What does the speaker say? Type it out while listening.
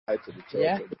to the church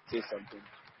Yeah. and say something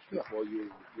before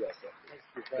you accept it.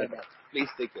 Thank you very much. Please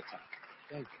take your time.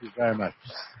 Thank you very much.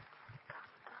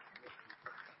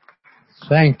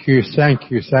 Thank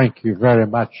you very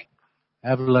much.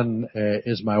 Evelyn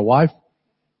is my wife,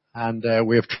 and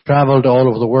we have traveled all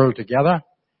over the world together,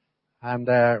 and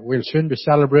we'll soon be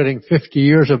celebrating 50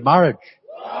 years of marriage.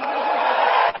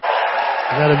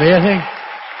 Isn't that amazing?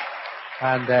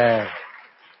 And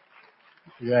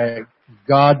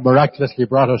God miraculously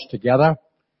brought us together,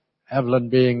 Evelyn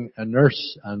being a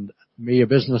nurse and me a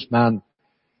businessman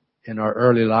in our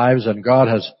early lives, and God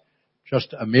has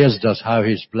just amazed us how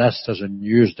He's blessed us and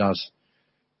used us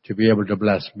to be able to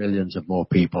bless millions of more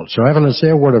people. So Evelyn, say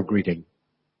a word of greeting.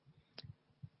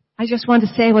 I just want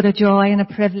to say what a joy and a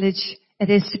privilege it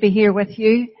is to be here with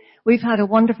you. We've had a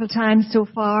wonderful time so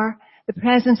far. The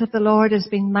presence of the Lord has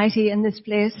been mighty in this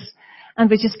place, and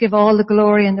we just give all the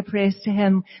glory and the praise to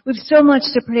Him. We've so much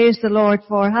to praise the Lord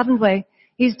for, haven't we?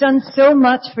 He's done so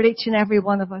much for each and every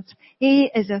one of us. He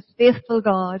is a faithful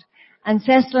God. And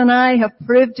Cecil and I have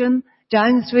proved Him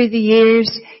down through the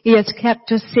years. He has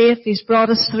kept us safe. He's brought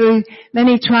us through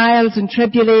many trials and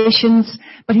tribulations.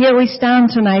 But here we stand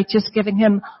tonight just giving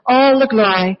Him all the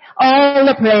glory, all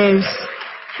the praise.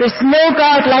 There's no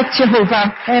God like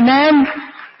Jehovah. Amen.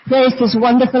 Praise His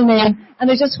wonderful name. And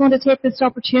I just want to take this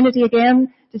opportunity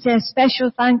again to say a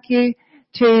special thank you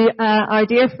to our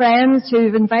dear friends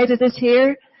who've invited us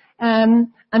here,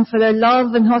 and for their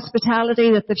love and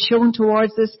hospitality that they've shown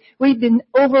towards us. We've been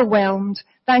overwhelmed.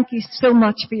 Thank you so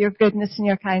much for your goodness and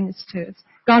your kindness to us.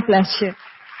 God bless you.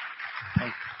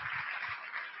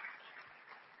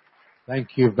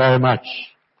 Thank you very much.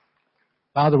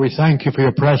 Father, we thank You for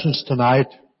Your presence tonight.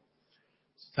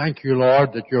 Thank You,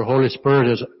 Lord, that Your Holy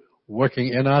Spirit is working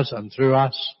in us and through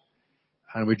us.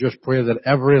 And we just pray that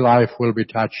every life will be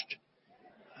touched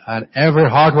and every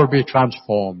heart will be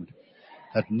transformed,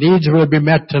 that needs will be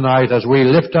met tonight as we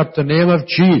lift up the name of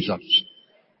Jesus.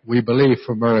 We believe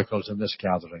for miracles in this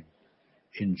gathering.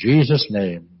 In Jesus'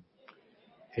 name,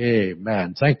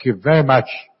 amen. Thank you very much.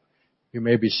 You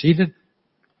may be seated.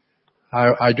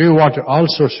 I do want to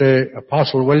also say,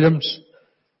 Apostle Williams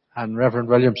and Reverend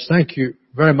Williams, thank you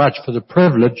very much for the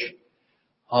privilege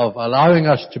of allowing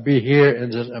us to be here in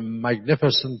this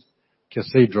magnificent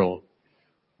cathedral.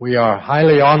 We are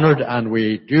highly honored, and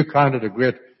we do count it a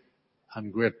great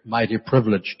mighty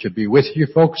privilege to be with you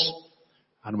folks.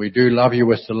 And we do love you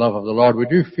with the love of the Lord. We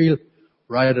do feel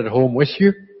right at home with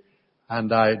you.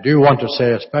 And I do want to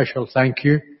say a special thank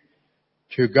you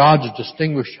to God's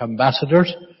distinguished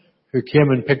ambassadors who came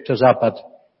and picked us up at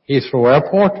Heathrow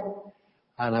Airport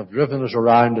and have driven us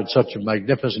around in such a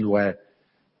magnificent way.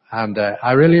 And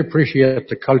I really appreciate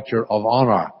the culture of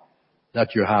honor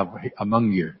that you have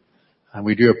among you. And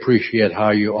we do appreciate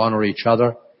how you honor each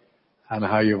other and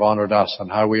how you've honored us and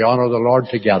how we honor the Lord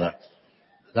together.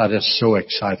 That is so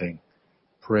exciting.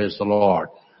 Praise the Lord.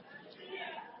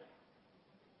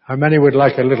 How many would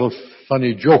like a little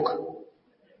funny joke?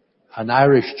 An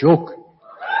Irish joke?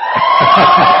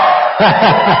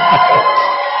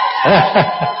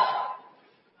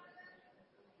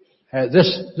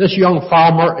 This young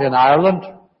farmer in Ireland,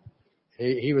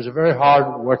 he was a very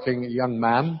hard-working young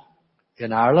man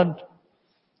in Ireland,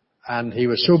 and he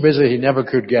was so busy he never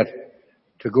could get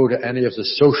to go to any of the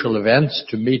social events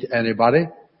to meet anybody.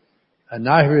 And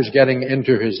now he was getting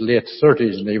into his late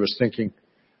 30s, and he was thinking,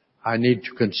 I need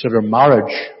to consider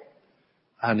marriage.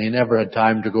 And he never had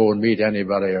time to go and meet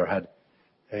anybody or had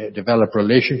developed a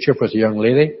relationship with a young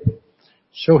lady.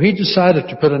 So he decided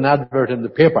to put an advert in the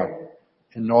paper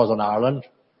in Northern Ireland,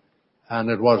 and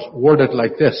it was worded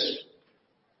like this: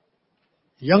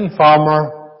 young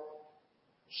farmer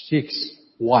seeks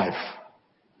wife,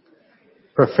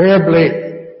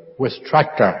 preferably with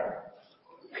tractor.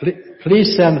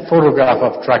 Please send photograph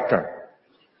of tractor.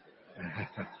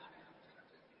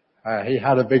 He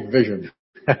had a big vision.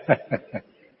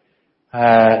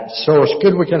 So it's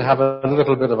good we can have a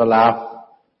little bit of a laugh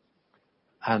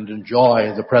and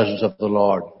enjoy the presence of the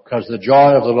Lord, because the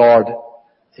joy of the Lord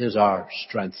is our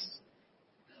strength.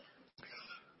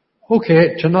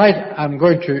 Okay, tonight I'm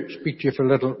going to speak to you for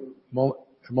a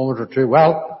moment or two,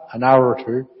 well, an hour or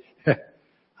two,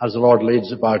 as the Lord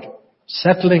leads, about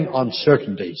settling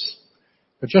uncertainties.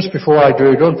 But just before I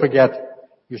do, don't forget,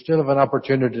 you still have an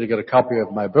opportunity to get a copy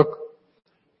of my book.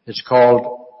 It's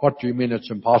called What Do You Mean It's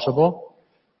Impossible?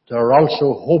 There are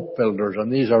also hope builders,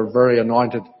 and these are very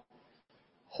anointed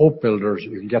hope builders.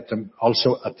 You can get them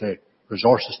also at the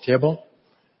resources table.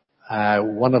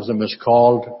 One of them is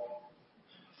called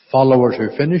Followers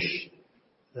Who Finish.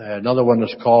 Another one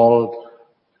is called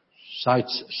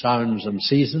Sights, Sounds and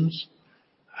Seasons.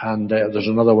 And there's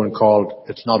another one called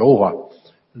It's Not Over.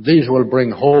 These will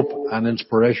bring hope and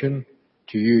inspiration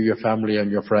to you, your family,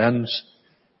 and your friends.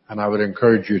 And I would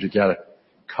encourage you to get a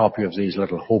copy of these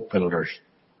little hope builders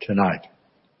tonight.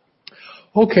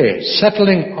 Okay,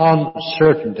 settling on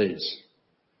certainties.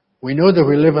 We know that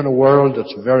we live in a world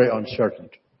that's very uncertain.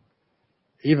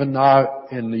 Even now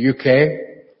in the UK,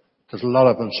 there's a lot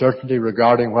of uncertainty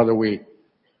regarding whether we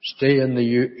stay in the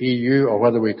EU or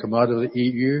whether we come out of the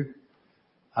EU.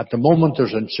 At the moment,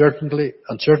 there's uncertainty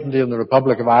in the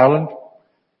Republic of Ireland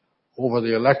over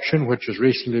the election, which has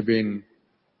recently been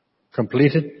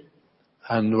completed,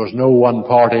 and there was no one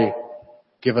party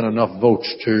given enough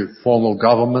votes to form a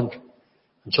government.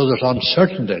 And so there's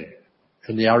uncertainty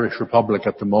in the Irish Republic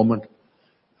at the moment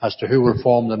as to who will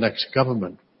form the next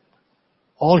government.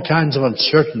 All kinds of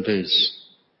uncertainties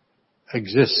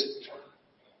exist.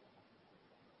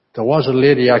 There was a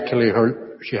lady actually,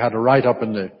 she had a write-up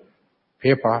in the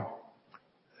paper.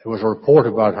 There was a report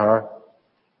about her,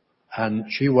 and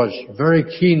she was very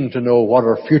keen to know what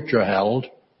her future held.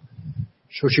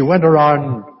 So she went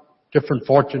around different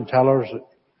fortune tellers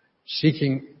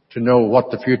seeking to know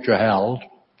what the future held,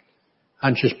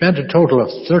 and she spent a total of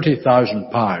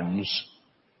 £30,000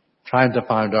 trying to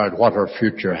find out what her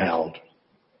future held.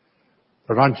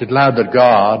 But aren't you glad that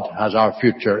God has our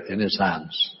future in His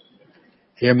hands?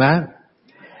 Amen?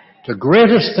 The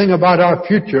greatest thing about our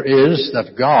future is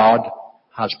that God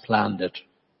has planned it.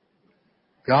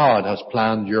 God has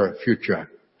planned your future.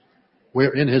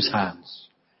 We're in His hands.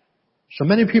 So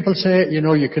many people say,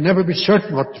 you can never be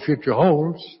certain what the future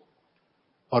holds,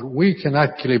 but we can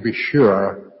actually be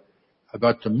sure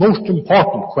about the most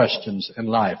important questions in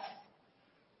life.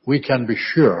 We can be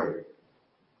sure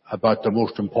about the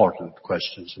most important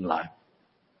questions in life.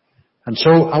 And so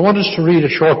I want us to read a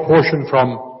short portion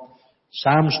from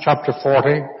Psalms chapter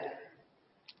 40,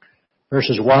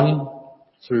 verses 1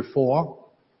 through 4.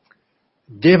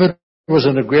 David was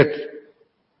in a great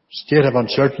state of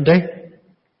uncertainty.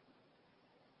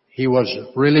 He was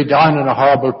really down in a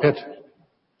horrible pit.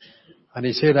 And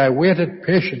he said, I waited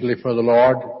patiently for the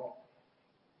Lord,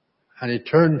 and He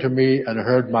turned to me and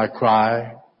heard my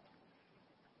cry.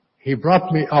 He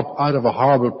brought me up out of a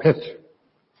horrible pit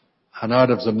and out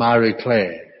of the miry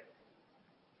clay.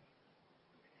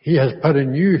 He has put a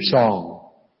new song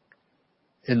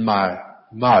in my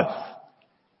mouth,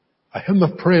 a hymn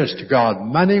of praise to God.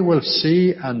 Many will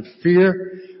see and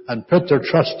fear and put their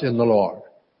trust in the Lord.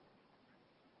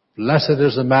 Blessed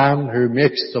is the man who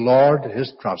makes the Lord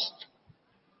his trust,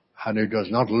 and who does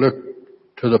not look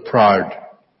to the proud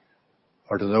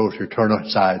or to those who turn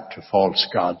aside to false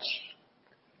gods.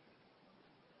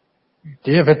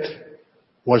 David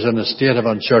was in a state of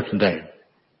uncertainty.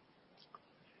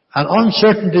 And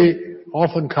uncertainty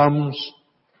often comes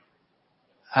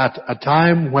at a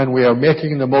time when we are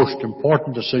making the most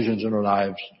important decisions in our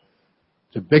lives,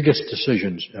 the biggest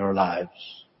decisions in our lives.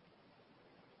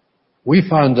 We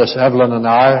found this, Evelyn and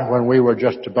I, when we were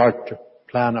just about to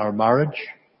plan our marriage,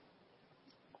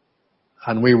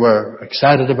 and we were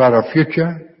excited about our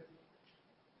future.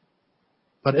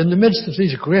 But in the midst of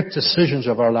these great decisions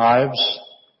of our lives,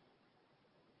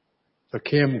 there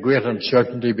came great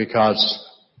uncertainty because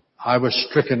I was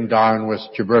stricken down with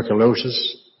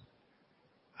tuberculosis,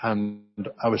 and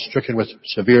I was stricken with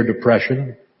severe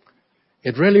depression.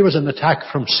 It really was an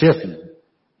attack from Satan.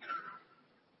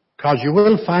 Because you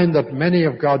will find that many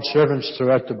of God's servants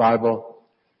throughout the Bible,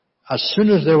 as soon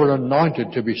as they were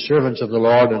anointed to be servants of the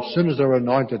Lord, as soon as they were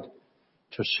anointed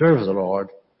to serve the Lord,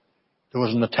 there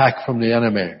was an attack from the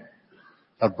enemy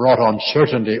that brought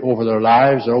uncertainty over their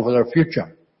lives and over their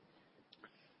future.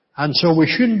 And so we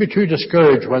shouldn't be too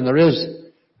discouraged when there is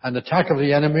an attack of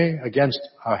the enemy against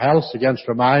our health, against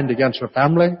our mind, against our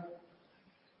family,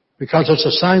 because it's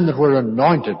a sign that we're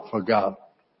anointed for God.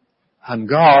 And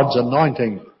God's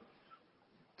anointing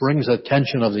brings the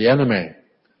attention of the enemy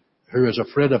who is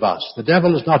afraid of us. The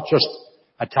devil is not just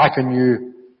attacking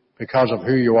you because of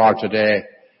who you are today.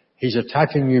 He's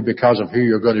attacking you because of who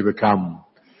you're going to become.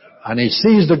 And he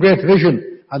sees the great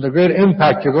vision and the great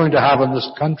impact you're going to have in this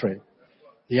country.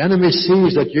 The enemy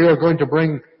sees that you're going to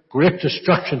bring great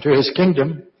destruction to his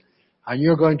kingdom, and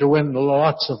you're going to win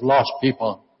lots of lost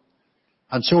people.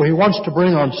 And so he wants to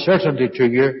bring uncertainty to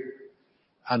you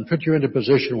and put you in a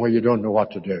position where you don't know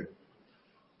what to do.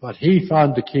 But he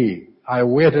found the key. I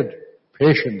waited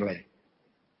patiently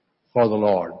for the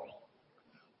Lord.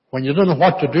 When you don't know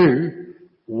what to do,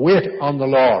 wait on the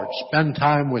Lord. Spend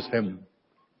time with Him.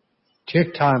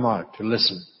 Take time out to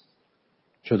listen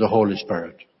to the Holy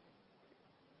Spirit.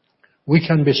 We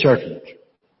can be certain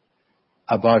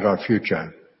about our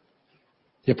future.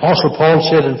 The Apostle Paul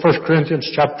said in 1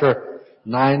 Corinthians chapter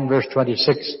 9 verse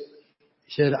 26,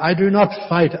 he said, I do not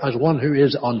fight as one who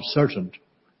is uncertain.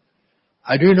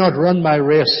 I do not run my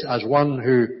race as one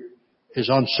who is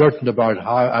uncertain about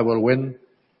how I will win.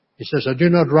 He says, I do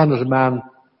not run as a man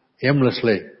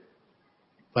aimlessly,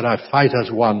 but I fight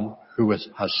as one who has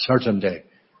certainty.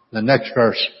 The next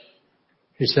verse,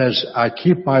 he says, I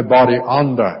keep my body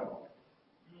under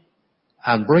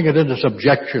and bring it into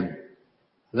subjection,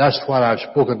 lest while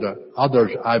I've spoken to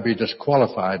others, I be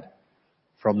disqualified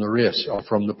from the race or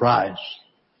from the prize.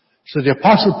 So the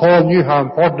Apostle Paul knew how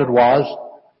important it was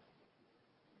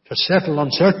to settle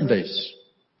uncertainties.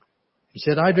 He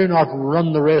said, I do not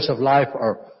run the race of life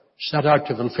or set out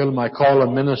to fulfill my call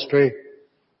and ministry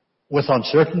with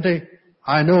uncertainty.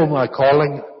 I know my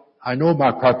calling, I know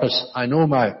my purpose, I know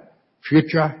my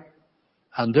future,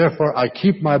 and therefore I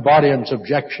keep my body in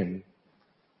subjection,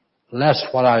 lest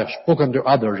while I have spoken to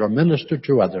others or ministered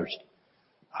to others,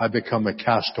 I become a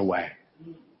castaway,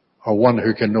 or one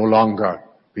who can no longer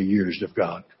be used of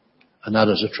God. And that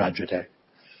is a tragedy.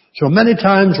 So many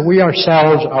times we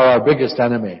ourselves are our biggest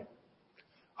enemy.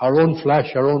 Our own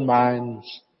flesh, our own minds,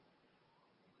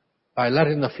 by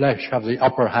letting the flesh have the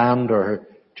upper hand or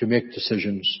to make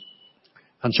decisions.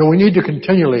 And so we need to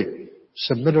continually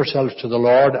submit ourselves to the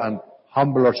Lord and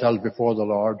humble ourselves before the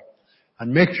Lord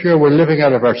and make sure we're living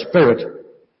out of our spirit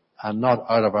and not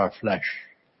out of our flesh.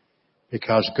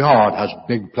 Because God has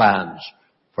big plans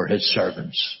for His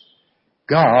servants.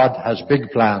 God has big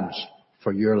plans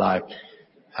for your life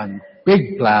and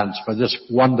big plans for this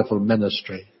wonderful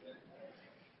ministry.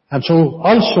 And so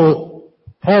also,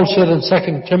 Paul said in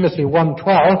 2 Timothy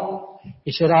 1:12,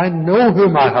 he said, I know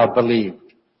whom I have believed,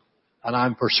 and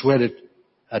I'm persuaded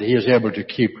that He is able to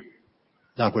keep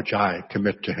that which I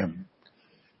commit to Him.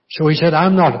 So he said,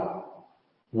 I'm not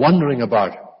wondering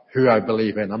about who I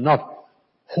believe in. I'm not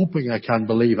hoping I can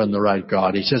believe in the right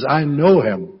God. He says, I know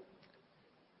Him.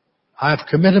 I have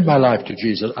committed my life to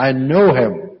Jesus. I know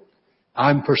Him.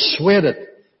 I'm persuaded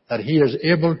that He is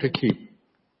able to keep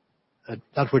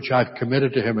that which I've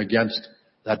committed to Him against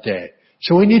that day.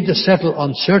 So we need to settle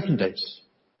uncertainties.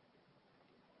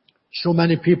 So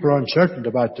many people are uncertain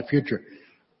about the future.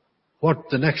 What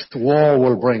the next war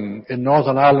will bring. In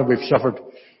Northern Ireland we've suffered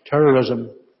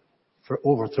terrorism for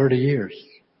over 30 years.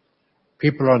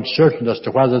 People are uncertain as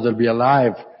to whether they'll be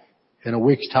alive in a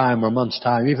week's time or month's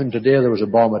time. Even today there was a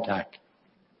bomb attack.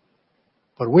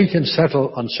 But we can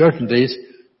settle uncertainties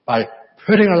by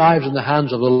putting our lives in the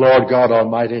hands of the Lord God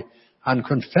Almighty and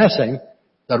confessing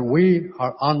that we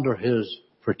are under His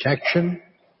protection,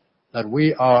 that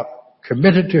we are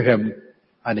committed to Him,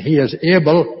 and He is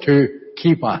able to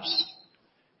keep us.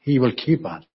 He will keep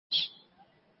us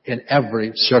in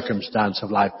every circumstance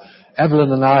of life.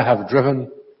 Evelyn and I have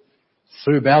driven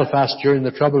through Belfast during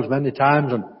the Troubles many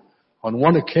times, and on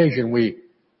one occasion we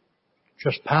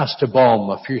just passed a bomb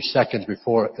a few seconds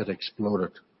before it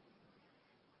exploded.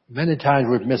 Many times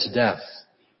we've missed death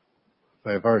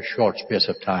by a very short space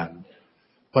of time.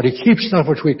 But He keeps that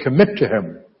which we commit to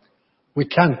Him. We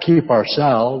can't keep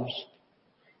ourselves,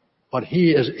 but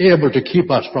He is able to keep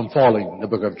us from falling, the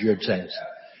book of Jude says.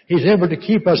 He's able to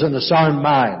keep us in a sound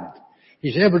mind.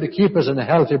 He's able to keep us in a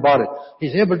healthy body.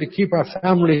 He's able to keep our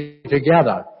family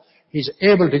together. He's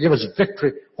able to give us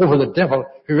victory over the devil,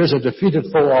 who is a defeated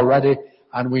foe already,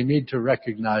 and we need to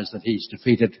recognize that he's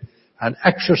defeated and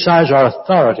exercise our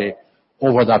authority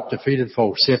over that defeated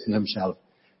foe, Satan himself,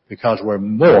 because we're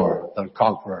more than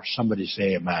conquerors. Somebody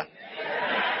say amen.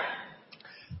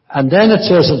 And then it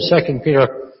says in 2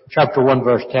 Peter chapter 1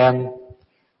 verse 10,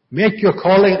 make your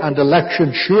calling and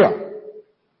election sure.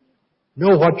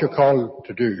 Know what you're called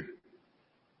to do.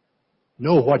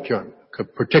 Know what your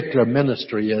particular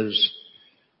ministry is,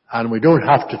 and we don't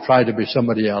have to try to be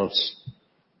somebody else.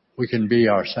 We can be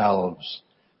ourselves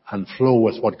and flow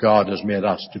with what God has made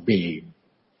us to be.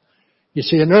 You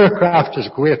see, an aircraft is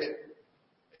great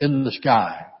in the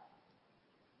sky.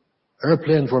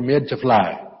 Airplanes were made to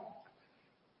fly,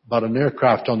 but an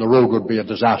aircraft on the road would be a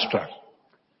disaster.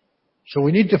 So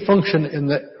we need to function in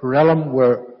the realm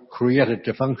we're created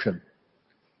to function.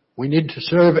 We need to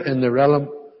serve in the realm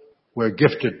we're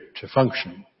gifted to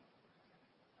function.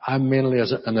 I'm mainly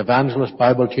as an evangelist,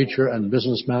 Bible teacher, and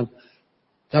businessman.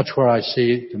 That's where I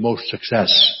see the most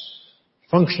success.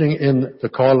 Functioning in the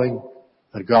calling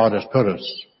that God has put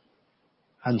us.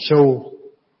 And so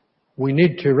we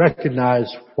need to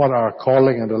recognize what our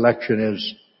calling and election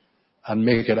is and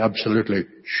make it absolutely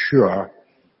sure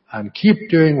and keep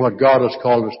doing what God has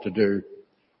called us to do.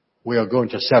 We are going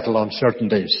to settle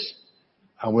uncertainties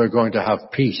and we're going to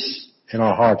have peace in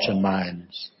our hearts and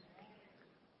minds.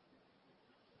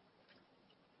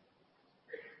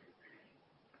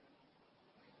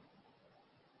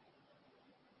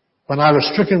 When I was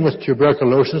stricken with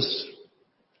tuberculosis,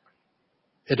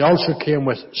 it also came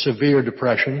with severe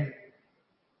depression.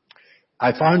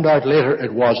 I found out later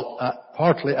it was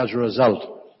partly as a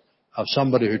result of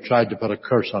somebody who tried to put a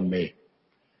curse on me.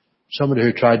 Somebody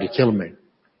who tried to kill me.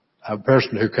 A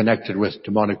person who connected with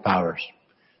demonic powers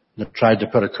that tried to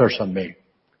put a curse on me.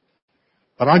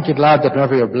 But aren't you glad that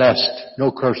whenever you're blessed, no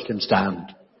curse can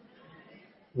stand?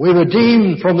 We were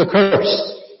redeemed from the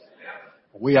curse.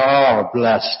 We are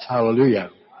blessed.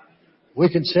 Hallelujah.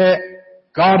 We can say,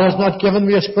 God has not given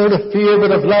me a spirit of fear,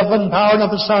 but of love and power and of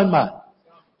a sound mind.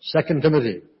 2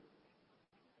 Timothy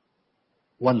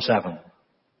 1:7.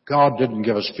 God didn't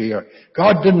give us fear.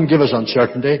 God didn't give us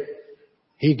uncertainty.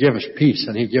 He gave us peace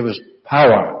and He gave us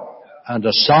power and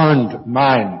a sound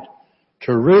mind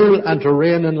to rule and to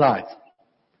reign in life.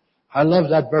 I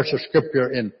love that verse of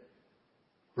scripture in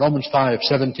Romans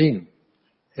 5:17.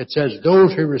 It says,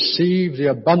 those who receive the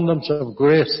abundance of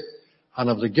grace and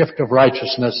of the gift of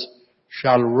righteousness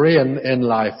shall reign in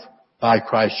life by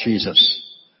Christ Jesus.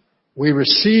 We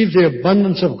receive the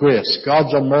abundance of grace,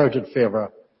 God's unmerited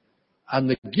favor, and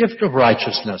the gift of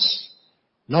righteousness,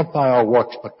 not by our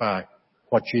works, but by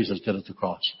what Jesus did at the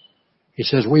cross. He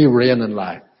says we reign in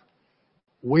life.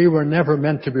 We were never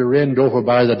meant to be reigned over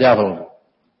by the devil.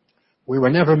 We were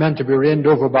never meant to be reigned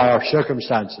over by our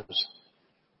circumstances.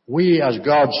 We, as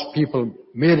God's people,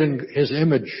 made in His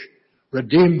image,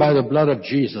 redeemed by the blood of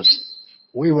Jesus,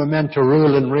 we were meant to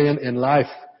rule and reign in life,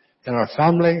 in our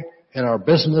family, in our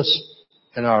business,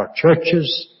 in our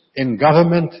churches, in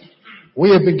government. We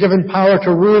have been given power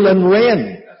to rule and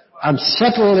reign and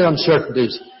settle the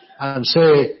uncertainties and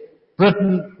say,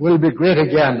 Britain will be great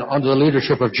again under the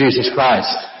leadership of Jesus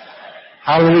Christ.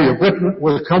 Hallelujah. Britain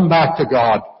will come back to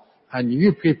God, and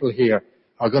you people here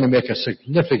are going to make a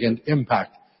significant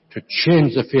impact to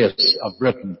change the face of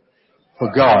Britain for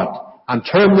God and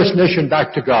turn this nation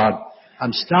back to God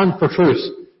and stand for truth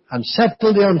and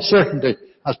settle the uncertainty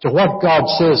as to what God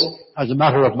says as a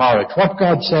matter of marriage, what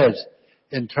God says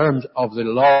in terms of the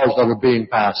laws that are being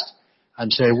passed,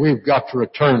 and say we've got to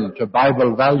return to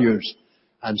Bible values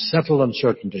and settle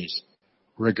uncertainties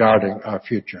regarding our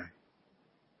future.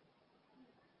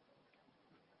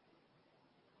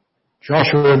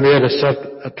 Joshua made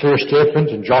a clear statement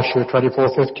in Joshua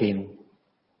 24:15.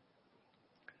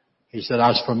 He said,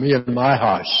 as for me and my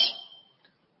house,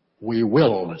 we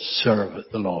will serve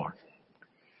the Lord.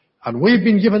 And we've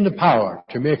been given the power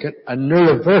to make it an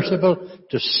irreversible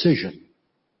decision.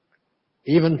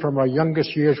 Even from our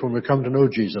youngest years when we come to know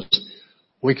Jesus,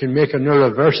 we can make an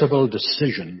irreversible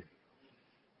decision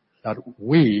that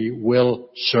we will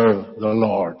serve the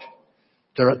Lord.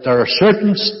 There are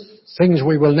certain things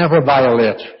we will never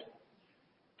violate.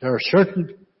 There are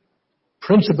certain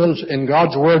principles in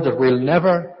God's Word that we'll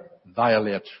never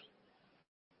violate.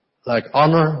 Like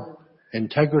honor,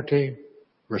 integrity,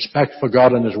 respect for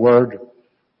God and His Word,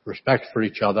 respect for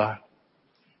each other.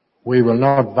 We will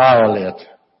not violate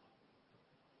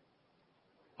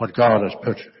what God has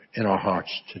put in our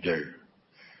hearts to do.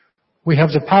 We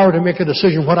have the power to make a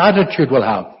decision what attitude we'll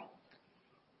have.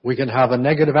 We can have a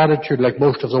negative attitude like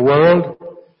most of the world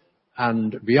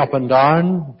and be up and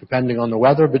down depending on the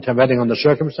weather, depending on the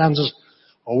circumstances,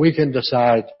 or we can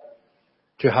decide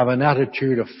to have an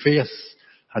attitude of faith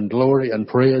and glory and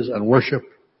praise and worship,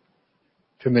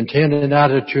 to maintain an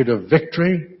attitude of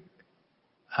victory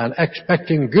and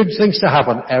expecting good things to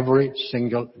happen every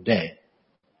single day.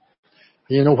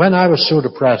 You know, when I was so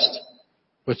depressed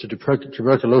with the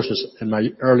tuberculosis in my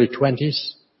early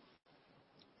 20s,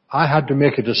 I had to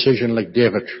make a decision like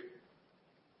David.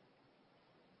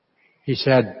 He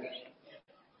said,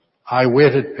 I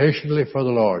waited patiently for the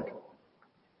Lord,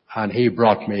 and He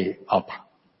brought me up.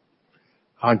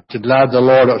 I'm glad the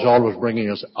Lord is always bringing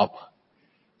us up.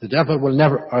 The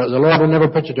Lord will never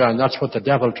put you down. That's what the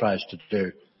devil tries to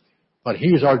do. But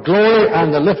He's our glory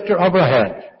and the lifter of our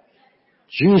head.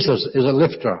 Jesus is a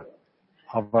lifter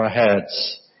of our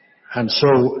heads. And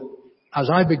so, as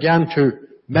I began to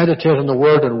meditate on the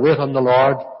Word and wait on the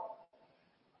Lord,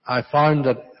 I found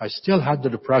that I still had the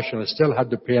depression, I still had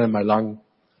the pain in my lung,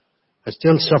 I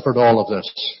still suffered all of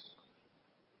this.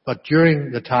 But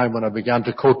during the time when I began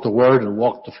to quote the Word and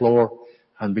walk the floor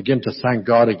and begin to thank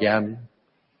God again,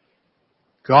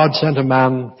 God sent a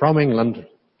man from England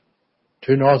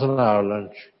to Northern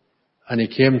Ireland, and he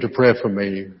came to pray for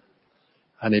me.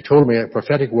 And he told me a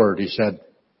prophetic word. He said,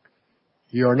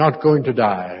 you're not going to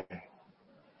die.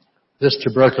 This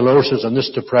tuberculosis and this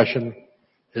depression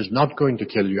is not going to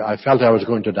kill you. I felt I was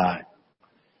going to die.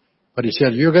 But he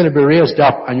said, you're going to be raised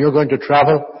up and you're going to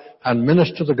travel and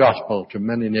minister the gospel to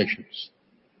many nations.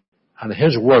 And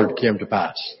his word came to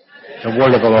pass. The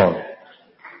word of the Lord.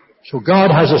 So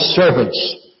God has his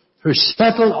servants who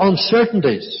settle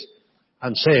uncertainties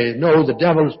and say, no, the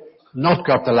devil's not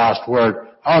got the last word.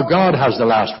 Our God has the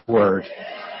last word.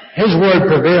 His word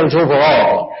prevails over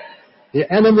all.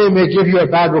 The enemy may give you a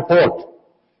bad report.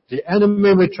 The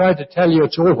enemy may try to tell you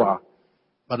it's over,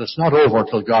 but it's not over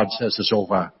till God says it's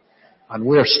over. And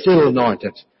we're still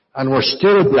anointed, and we're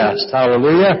still blessed,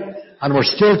 hallelujah, and we're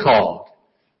still called.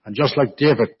 And just like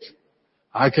David,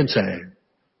 I can say,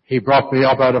 he brought me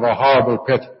up out of a horrible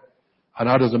pit and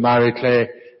out of the miry clay.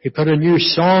 He put a new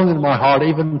song in my heart,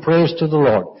 even praise to the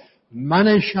Lord.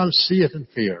 Many shall see it and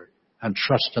fear and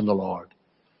trust in the Lord.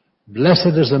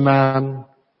 Blessed is the man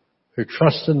who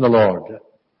trusts in the Lord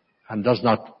and does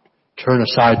not turn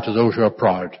aside to those who are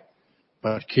proud,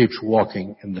 but keeps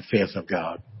walking in the faith of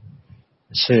God.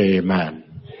 Say amen.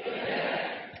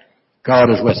 God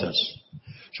is with us.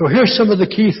 So here's some of the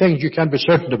key things you can be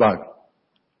certain about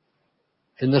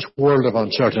in this world of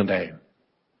uncertainty.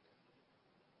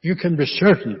 You can be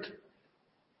certain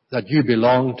that you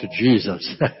belong to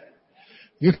Jesus.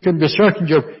 You can be certain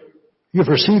you've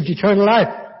received eternal life.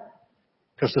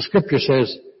 Because the scripture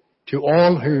says, to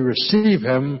all who receive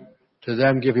him, to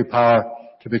them give you power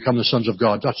to become the sons of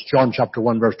God. That's John chapter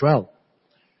 1 verse 12.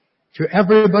 To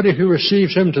everybody who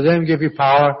receives him, to them give you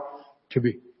power to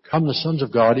become the sons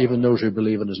of God, even those who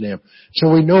believe in his name.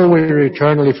 So we know we're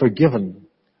eternally forgiven.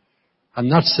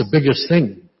 And that's the biggest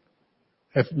thing.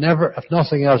 If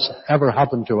nothing else ever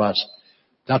happened to us,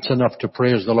 that's enough to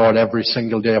praise the Lord every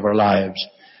single day of our lives.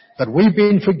 That we've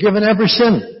been forgiven every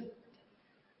sin.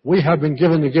 We have been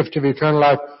given the gift of eternal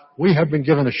life. We have been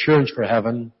given assurance for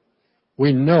heaven.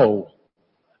 We know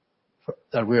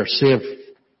that we are saved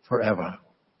forever.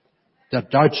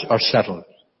 That doubts are settled.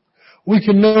 We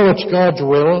can know it's God's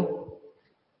will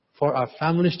for our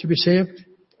families to be saved.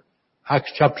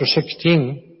 Acts chapter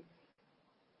 16.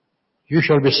 You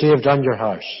shall be saved and your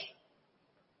house.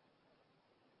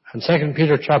 And 2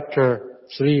 Peter chapter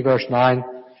 3 verse 9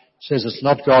 says it's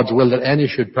not God's will that any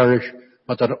should perish,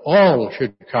 but that all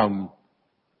should come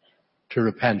to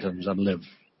repentance and live.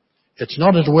 It's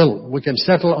not his will. We can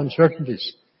settle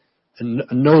uncertainties and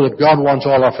know that God wants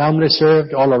all our families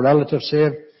saved, all our relatives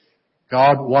saved.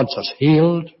 God wants us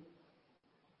healed.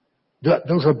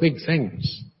 Those are big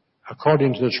things,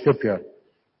 according to the scripture.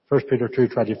 1 Peter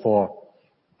 2:24.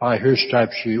 By whose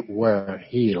stripes you were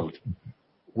healed.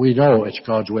 We know it's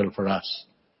God's will for us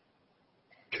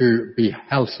to be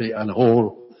healthy and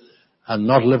whole and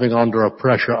not living under a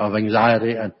pressure of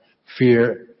anxiety and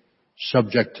fear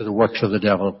subject to the works of the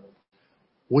devil.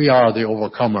 We are the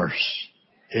overcomers.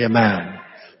 Amen.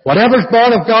 Whatever's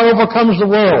born of God overcomes the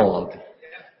world.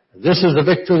 This is the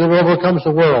victory that overcomes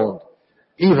the world.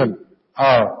 Even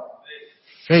our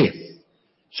faith.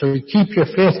 So you keep your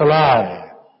faith alive.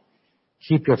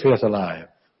 Keep your faith alive.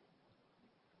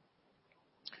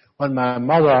 When my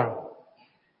mother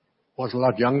was a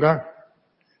lot younger,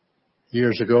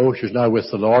 years ago, she's now with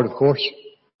the Lord, of course,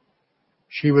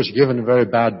 she was given a very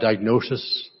bad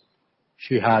diagnosis.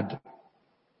 She had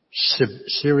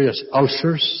serious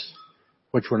ulcers,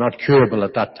 which were not curable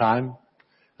at that time.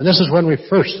 And this is when we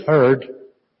first heard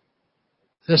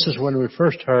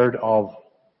of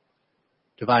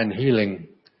divine healing,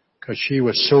 because she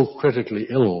was so critically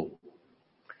ill.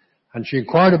 And she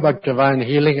inquired about divine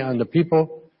healing, and the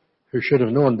people who should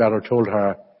have known better told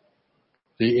her,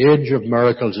 the age of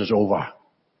miracles is over.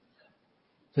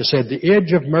 They said, the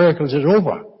age of miracles is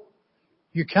over.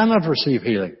 You cannot receive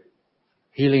healing.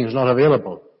 Healing is not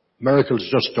available. Miracles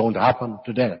just don't happen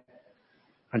today.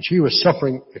 And she was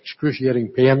suffering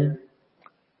excruciating pain.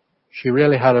 She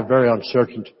really had a very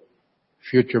uncertain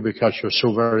future because she was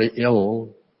so very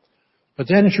ill. But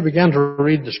then she began to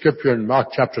read the scripture in Mark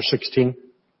chapter 16.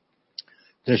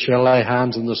 They shall lay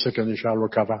hands on the sick and they shall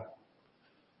recover.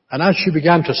 And as she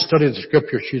began to study the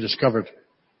scripture, she discovered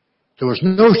there was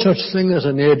no such thing as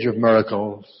an age of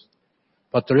miracles,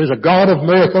 but there is a God of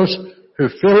miracles who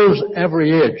fills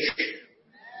every age.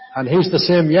 And he's the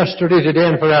same yesterday, today,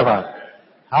 and forever.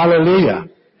 Hallelujah.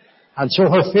 And so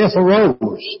her faith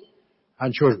arose,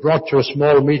 and she was brought to a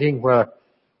small meeting where a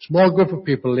small group of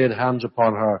people laid hands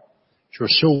upon her. She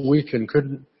was so weak and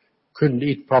couldn't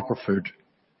eat proper food.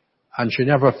 And she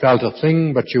never felt a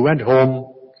thing, but she went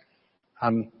home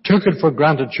and took it for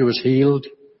granted she was healed.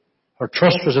 Her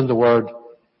trust was in the Word.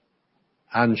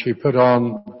 And she put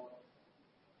on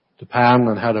the pan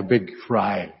and had a big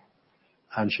fry.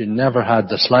 And she never had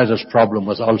the slightest problem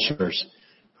with ulcers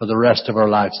for the rest of her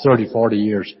life, 30, 40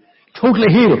 years.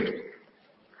 Totally healed.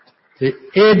 The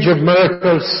age of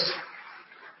miracles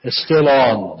is still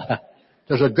on.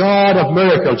 There's a God of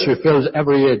miracles who fills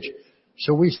every age.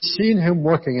 So we've seen him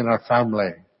working in our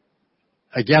family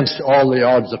against all the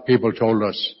odds that people told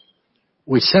us.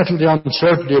 We settled the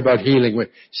uncertainty about healing. We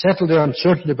settled the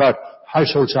uncertainty about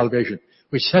household salvation.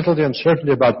 We settled the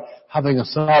uncertainty about having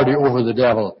authority over the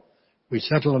devil. We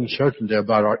settled uncertainty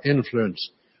about our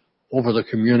influence over the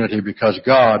community because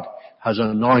God has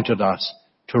anointed us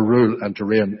to rule and to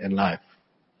reign in life.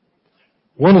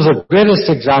 One of the greatest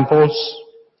examples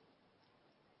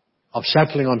of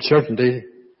settling uncertainty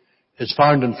is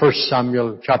found in 1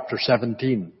 Samuel chapter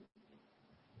 17.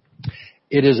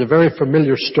 It is a very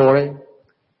familiar story,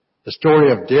 the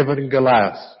story of David and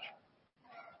Goliath.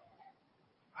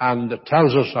 And it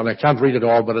tells us, and I can't read it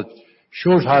all, but it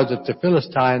shows how that the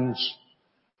Philistines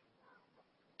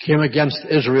came against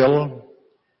Israel,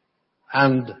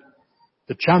 and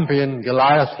the champion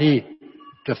Goliath, he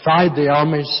defied the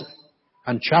armies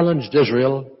and challenged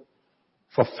Israel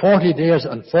for 40 days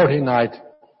and 40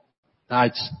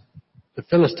 nights. The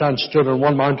Philistines stood on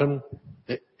one mountain,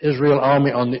 the Israel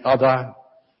army on the other,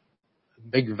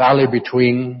 big valley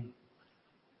between,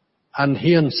 and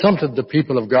he insulted the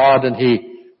people of God, and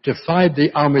he defied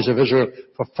the armies of Israel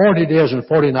for 40 days and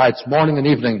 40 nights, morning and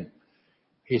evening.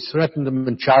 He threatened them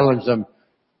and challenged them,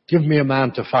 give me a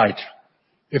man to fight.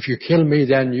 If you kill me,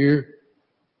 then you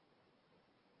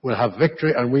will have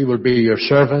victory and we will be your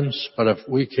servants, but if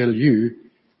we kill you,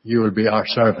 you will be our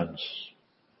servants.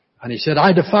 And he said,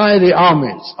 I defy the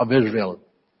armies of Israel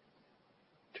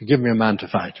to give me a man to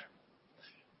fight.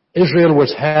 Israel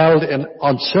was held in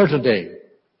uncertainty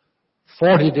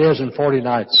 40 days and 40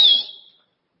 nights,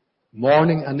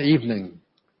 morning and evening.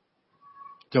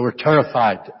 They were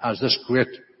terrified as this great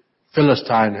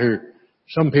Philistine, who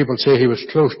some people say he was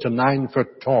close to 9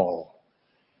 foot tall.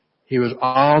 He was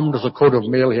armed as a coat of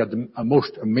mail. He had a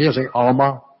most amazing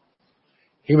armor.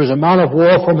 He was a man of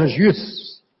war from his youth,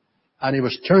 and he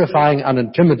was terrifying and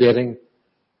intimidating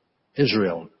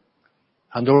Israel.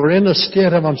 And they were in a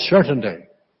state of uncertainty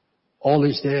all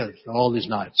these days, all these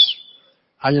nights.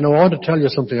 And I want to tell you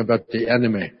something about the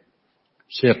enemy,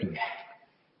 Satan.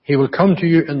 He will come to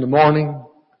you in the morning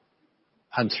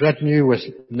and threaten you with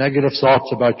negative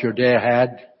thoughts about your day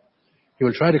ahead. He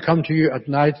will try to come to you at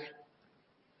night.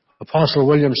 Apostle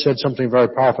William said something very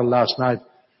powerful last night.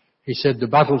 He said, the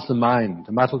battle's the mind.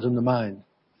 The battle's in the mind.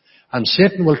 And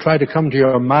Satan will try to come to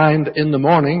your mind in the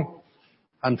morning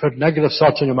and put negative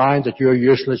thoughts in your mind that you're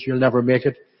useless, you'll never make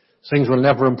it, things will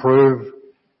never improve,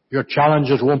 your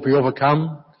challenges won't be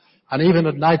overcome. And even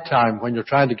at night time, when you're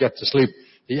trying to get to sleep,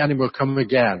 the enemy will come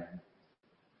again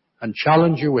and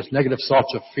challenge you with negative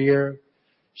thoughts of fear,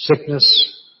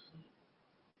 sickness.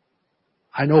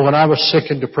 I know when I was sick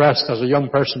and depressed as a young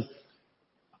person,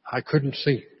 I couldn't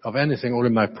think of anything, only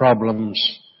my problems.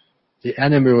 The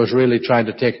enemy was really trying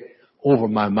to take over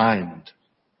my mind.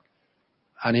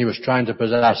 And he was trying to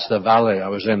possess the valley I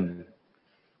was in.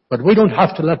 But we don't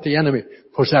have to let the enemy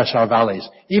possess our valleys.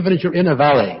 Even if you're in a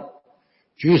valley,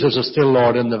 Jesus is still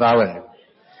Lord in the valley.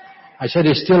 I said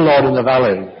he's still Lord in the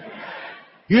valley.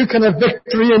 You can have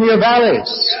victory in your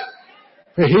valleys.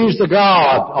 For he's the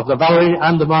God of the valley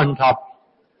and the mountaintop.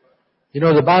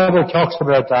 The Bible talks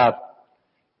about that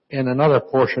in another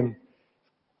portion.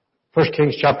 1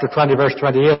 Kings chapter 20 verse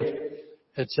 28.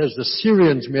 It says the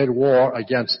Syrians made war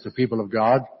against the people of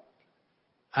God.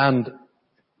 And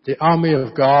the army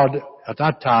of God at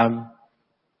that time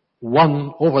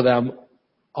won over them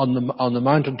on the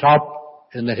mountaintop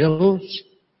in the hills.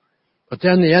 But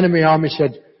then the enemy army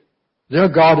said, their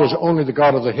God is only the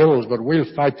God of the hills, but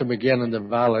we'll fight them again in the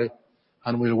valley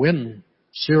and we'll win.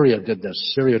 Syria did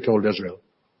this. Syria told Israel.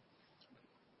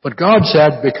 But God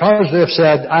said, because they've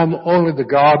said, I'm only the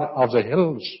God of the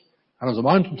hills and of the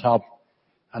mountaintop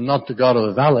and not the God of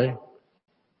the valley,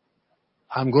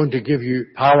 I'm going to give you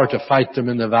power to fight them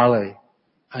in the valley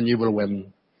and you will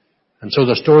win. And so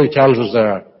the story tells us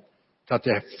there that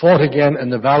they fought again in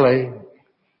the valley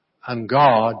and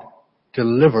God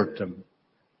delivered them.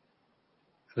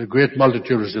 The great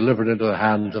multitude was delivered into the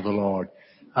hands of the Lord.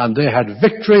 And they had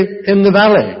victory in the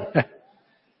valley.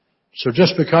 So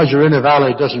just because you're in a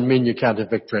valley doesn't mean you can't have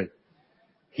victory.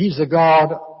 He's the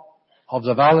God of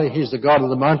the valley. He's the God of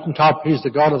the mountaintop. He's the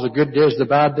God of the good days, the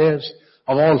bad days,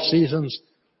 of all seasons.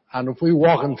 And if we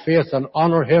walk in faith and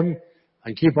honor Him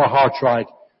and keep our hearts right,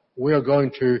 we're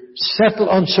going to settle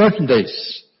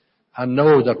uncertainties and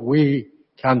know that we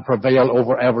can prevail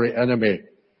over every enemy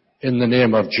in the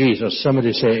name of Jesus.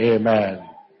 Somebody say amen.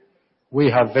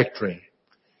 We have victory.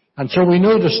 And so we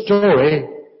know the story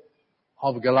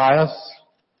of Goliath,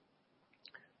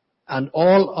 and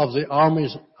all of the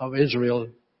armies of Israel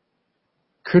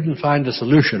couldn't find a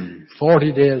solution.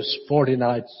 40 days, 40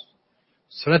 nights,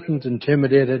 threatened,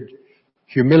 intimidated,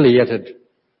 humiliated,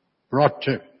 brought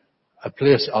to a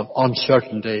place of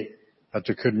uncertainty that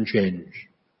they couldn't change.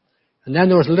 And then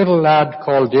there was a little lad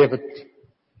called David.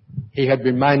 He had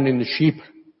been minding the sheep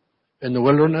in the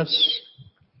wilderness,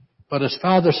 but his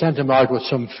father sent him out with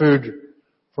some food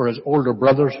for his older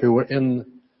brothers who were in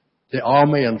the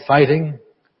army and fighting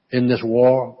in this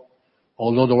war.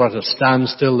 Although they were at a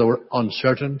standstill, they were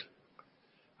uncertain.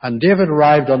 And David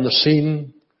arrived on the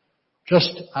scene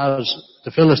just as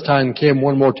the Philistine came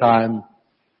one more time,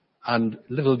 and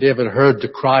little David heard the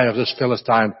cry of this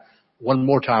Philistine one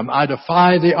more time. I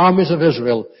defy the armies of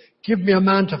Israel. Give me a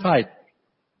man to fight.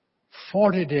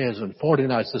 40 days and 40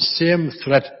 nights, the same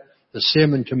threat, the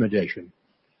same intimidation.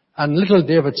 And little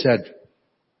David said,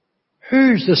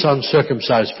 who's this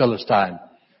uncircumcised Philistine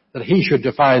that he should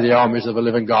defy the armies of the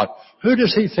living God? Who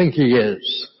does he think he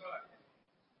is?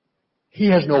 He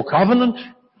has no covenant.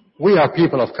 We are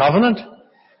people of covenant.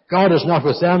 God is not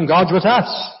with them, God's with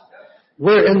us.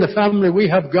 We're in the family, we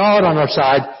have God on our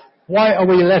side. Why are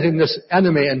we letting this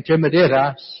enemy intimidate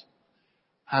us?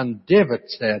 And David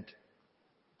said,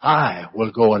 I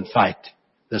will go and fight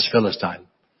this Philistine.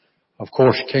 Of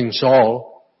course, King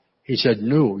Saul, he said,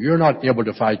 no, you're not able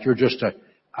to fight. You're just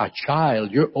a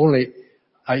child. You're only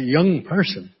a young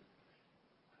person.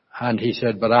 And he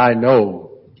said, but I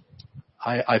know.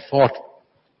 I fought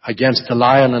against the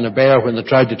lion and the bear when they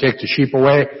tried to take the sheep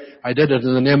away. I did it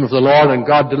in the name of the Lord, and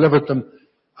God delivered them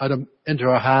into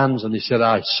our hands. And he said,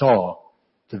 I saw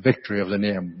the victory of the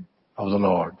name of the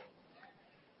Lord.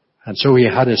 And so he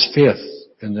had his faith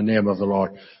in the name of the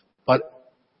Lord. But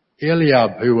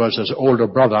Eliab, who was his older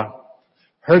brother,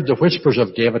 heard the whispers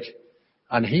of David,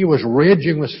 and he was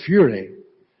raging with fury.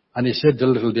 And he said to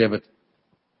little David,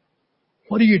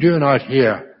 what are you doing out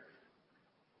here?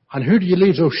 And who do you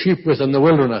leave those sheep with in the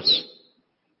wilderness?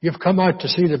 You've come out to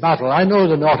see the battle. I know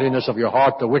the naughtiness of your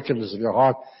heart, the wickedness of your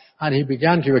heart. And he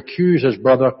began to accuse his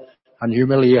brother and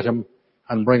humiliate him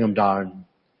and bring him down.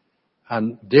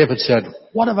 And David said,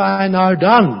 what have I now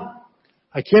done?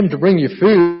 I came to bring you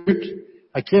food.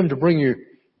 I came to bring you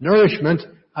nourishment.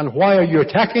 And why are you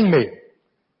attacking me?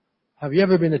 Have you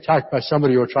ever been attacked by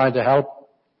somebody you're trying to help?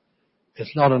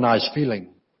 It's not a nice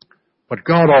feeling. But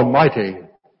God Almighty,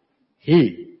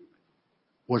 He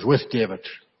was with David.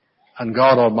 And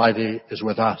God Almighty is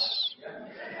with us.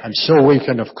 And so we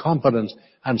can have confidence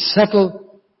and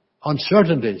settle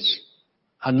uncertainties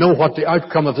and know what the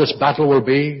outcome of this battle will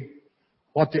be,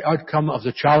 what the outcome of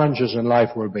the challenges in life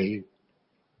will be.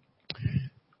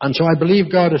 And so I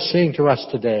believe God is saying to us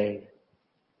today,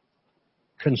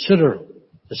 consider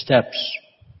the steps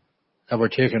that were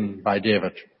taken by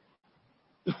David.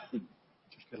 Just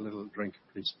get a little drink,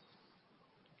 please.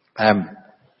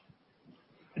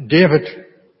 David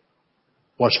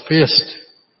was faced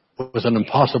with an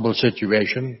impossible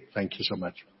situation. Thank you so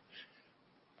much.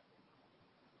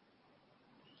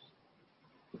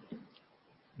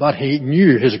 But he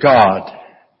knew his God.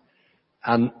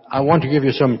 And I want to give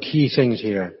you some key things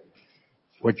here,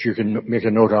 which you can make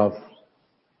a note of.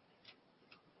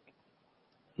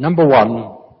 Number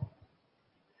one,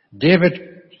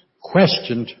 David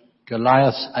questioned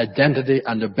Goliath's identity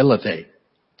and ability.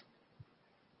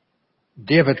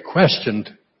 David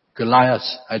questioned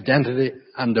Goliath's identity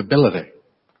and ability.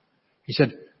 He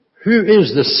said, who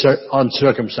is this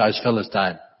uncircumcised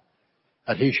Philistine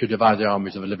that he should divide the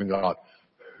armies of the living God?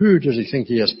 Who does he think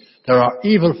he is? There are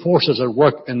evil forces at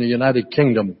work in the United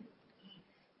Kingdom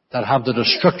that have the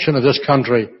destruction of this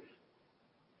country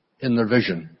in their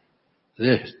vision.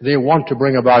 They want to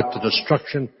bring about the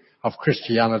destruction of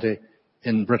Christianity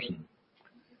in Britain.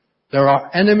 There are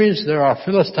enemies, there are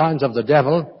Philistines of the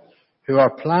devil who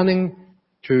are planning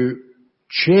to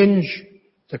change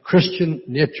the Christian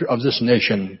nature of this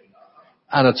nation.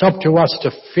 And it's up to us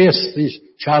to face these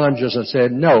challenges and say,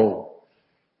 no,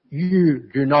 you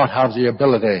do not have the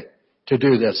ability to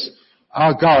do this.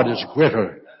 Our God is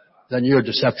greater than your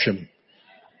deception.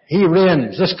 He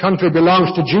reigns. This country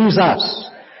belongs to Jesus.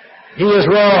 He is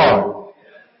Lord.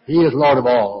 He is Lord of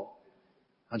all.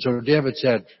 And so David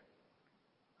said,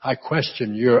 I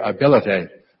question your ability.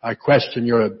 I question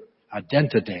your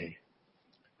identity.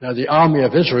 Now the army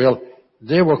of Israel,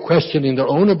 they were questioning their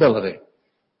own ability.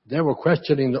 They were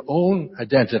questioning their own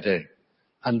identity.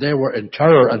 And they were in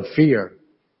terror and fear,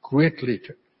 greatly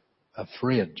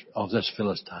afraid of this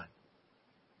Philistine.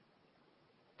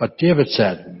 But David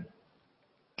said,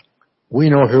 we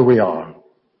know who we are.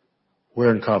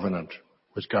 We're in covenant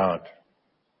with God.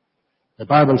 The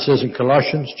Bible says in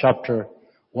Colossians chapter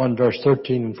 1 verse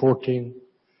 13 and 14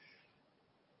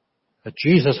 that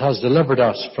Jesus has delivered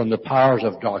us from the powers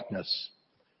of darkness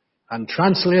and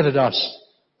translated us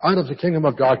out of the kingdom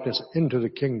of darkness into the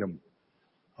kingdom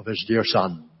of His dear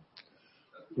Son.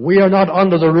 We are not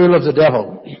under the rule of the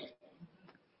devil.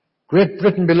 Great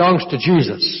Britain belongs to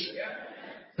Jesus.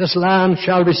 This land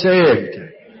shall be saved.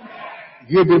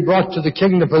 You'll be brought to the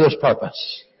kingdom for this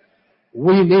purpose.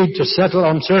 We need to settle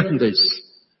uncertainties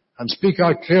and speak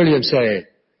out clearly and say,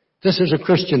 this is a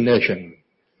Christian nation.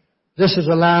 This is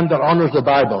a land that honors the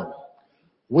Bible.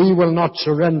 We will not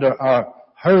surrender our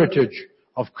heritage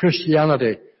of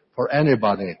Christianity for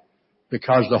anybody,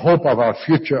 because the hope of our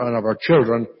future and of our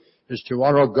children is to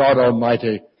honor God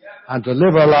Almighty and to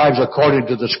live our lives according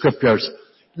to the Scriptures.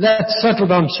 Let's settle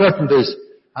the uncertainties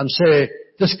and say,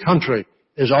 this country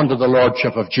is under the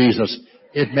Lordship of Jesus.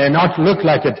 It may not look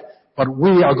like it, but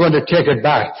we are going to take it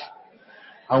back.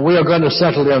 And we are going to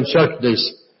settle the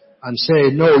uncertainties and say,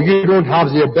 no, you don't have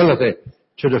the ability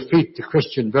to defeat the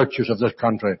Christian virtues of this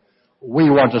country. We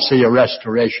want to see a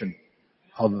restoration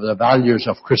of the values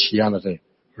of Christianity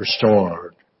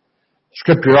restored.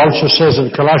 Scripture also says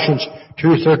in Colossians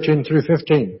 2:13 through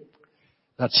 15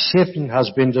 that Satan has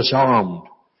been disarmed.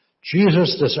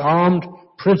 Jesus disarmed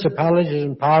principalities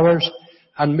and powers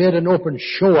and made an open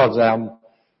show of them,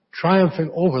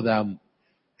 triumphing over them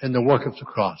in the work of the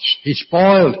cross. He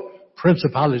spoiled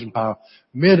principalities and power,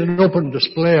 made an open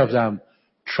display of them,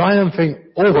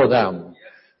 triumphing over them.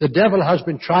 The devil has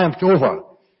been triumphed over.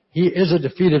 He is a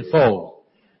defeated foe,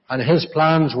 and his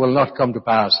plans will not come to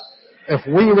pass. If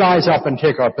we rise up and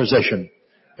take our position,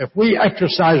 if we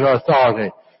exercise our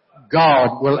authority,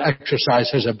 God will exercise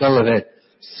His ability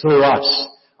through us,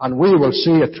 and we will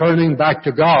see a turning back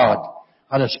to God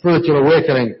and a spiritual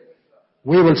awakening.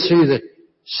 We will see the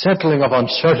settling of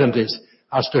uncertainties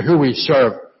as to who we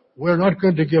serve. We're not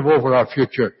going to give over our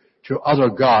future to other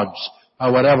gods by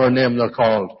whatever name they're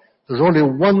called. There's only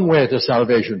one way to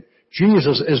salvation.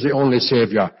 Jesus is the only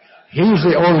Savior. He's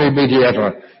the only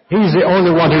mediator. He's the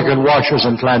only one who can wash us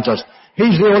and cleanse us.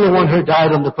 He's the only one who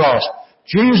died on the cross.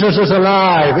 Jesus is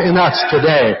alive in us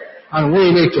today, and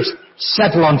we need to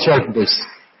settle uncertainties.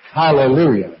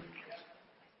 Hallelujah.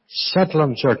 Settle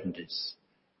uncertainties.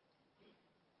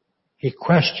 He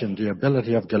questioned the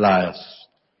ability of Goliath.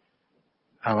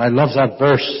 And I love that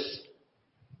verse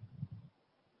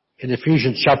in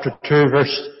Ephesians chapter 2,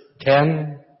 verse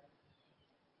 10.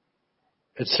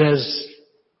 It says,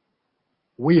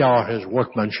 we are His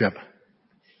workmanship.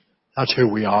 That's who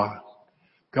we are.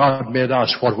 God made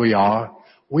us what we are.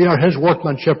 We are His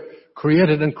workmanship,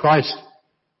 created in Christ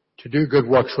to do good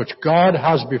works, which God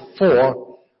has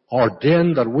before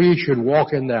ordained that we should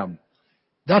walk in them.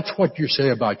 That's what you say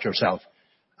about yourself.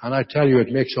 And I tell you,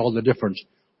 it makes all the difference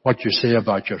what you say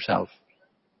about yourself.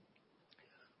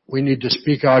 We need to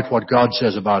speak out what God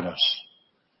says about us.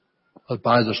 That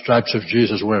by the stripes of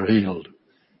Jesus we're healed.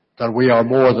 That we are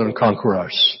more than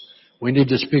conquerors. We need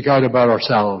to speak out about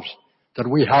ourselves. That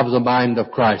we have the mind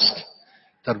of Christ.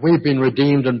 That we've been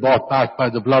redeemed and bought back by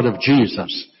the blood of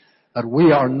Jesus. That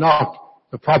we are not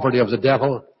the property of the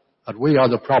devil. That we are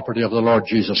the property of the Lord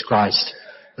Jesus Christ.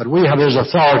 That we have His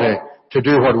authority to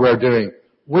do what we're doing.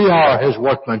 We are His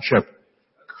workmanship,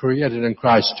 created in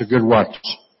Christ to good works,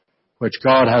 which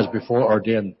God has before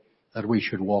ordained that we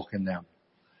should walk in them.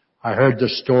 I heard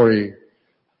this story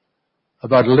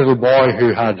about a little boy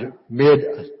who had made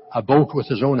a boat with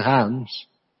his own hands.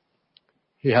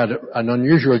 He had an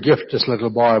unusual gift, this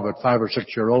little boy, about 5 or 6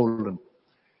 years old, and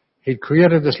he'd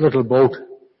created this little boat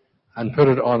and put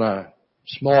it on a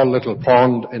small little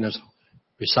pond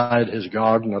beside his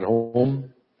garden at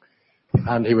home.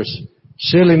 And he was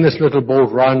sailing this little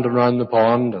boat round and round the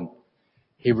pond, and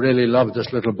he really loved this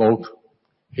little boat.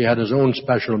 He had his own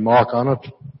special mark on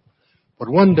it. But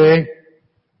one day,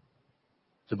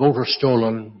 the boat was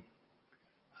stolen,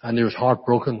 and he was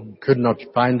heartbroken, could not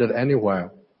find it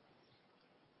anywhere.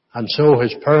 And so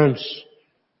his parents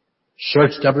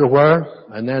searched everywhere,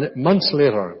 and then months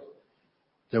later,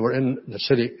 they were in the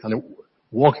city, and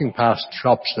walking past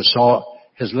shops, they saw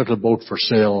his little boat for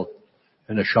sale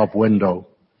in a shop window.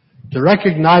 They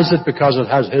recognized it because it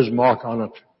has his mark on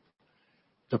it.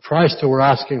 The price they were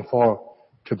asking for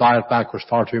to buy it back was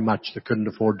far too much. They couldn't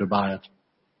afford to buy it.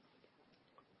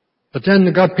 But then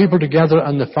they got people together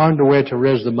and they found a way to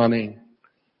raise the money,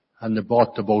 and they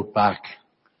bought the boat back.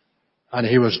 And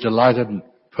he was delighted and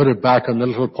put it back in the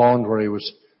little pond where he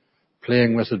was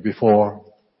playing with it before.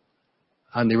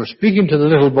 And he was speaking to the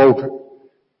little boat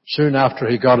soon after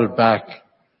he got it back,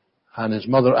 and his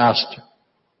mother asked,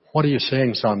 "What are you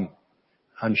saying, son?"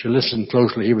 And she listened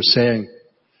closely. He was saying,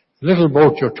 "Little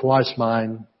boat, you're twice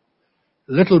mine.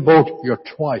 Little boat, you're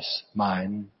twice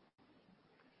mine."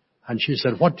 And she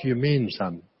said, "What do you mean,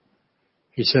 son?"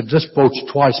 He said, this boat's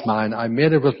twice mine. I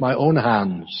made it with my own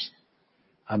hands.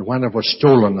 And when it was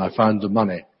stolen, I found the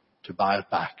money to buy it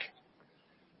back.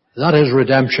 That is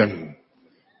redemption.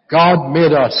 God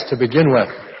made us to begin with.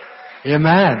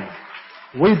 Amen.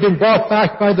 We've been bought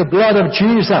back by the blood of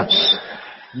Jesus.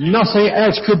 Nothing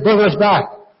else could bring us back.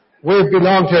 We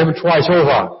belong to Him twice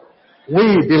over.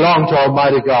 We belong to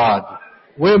Almighty God.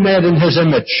 We're made in His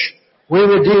image.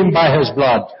 We're redeemed by His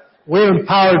blood. We're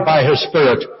empowered by His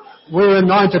Spirit. We're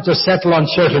anointed to settle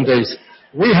uncertainties.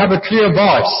 We have a clear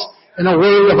voice in a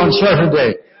world of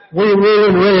uncertainty. We rule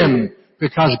and reign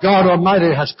because God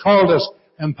Almighty has called us,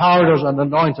 empowered us, and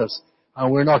anointed us.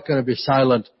 And we're not going to be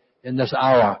silent in this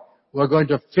hour. We're going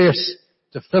to face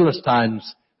the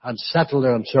Philistines and settle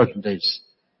their uncertainties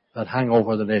that hang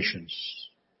over the nations.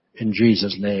 In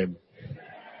Jesus' name.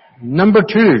 Number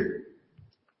 2.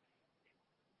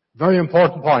 Very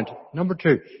important point. Number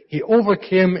 2. He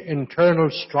overcame internal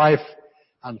strife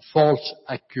and false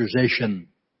accusation.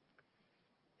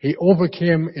 He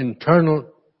overcame internal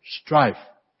strife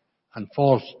and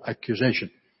false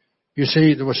accusation. You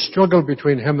see, there was struggle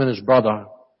between him and his brother.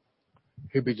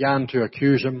 He began to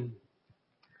accuse him,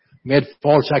 made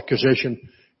false accusation.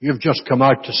 You've just come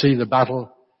out to see the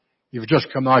battle. You've just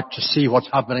come out to see what's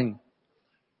happening.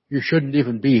 You shouldn't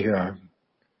even be here.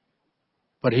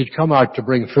 But he'd come out to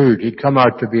bring food. He'd come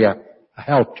out to be a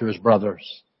help to his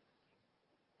brothers.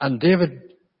 And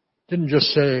David didn't just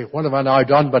say, what have I now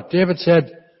done? But David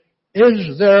said,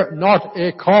 is there not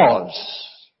a cause?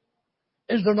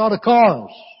 Is there not a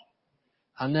cause?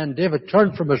 And then David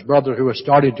turned from his brother who was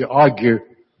starting to argue,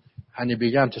 and he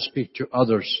began to speak to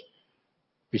others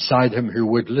beside him who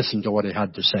would listen to what he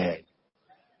had to say.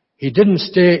 He didn't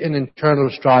stay in internal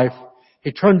strife.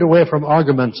 He turned away from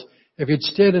arguments. If he'd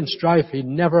stayed in strife, he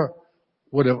never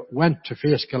would have went to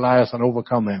face Goliath and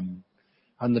overcome him.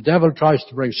 And the devil tries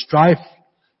to bring strife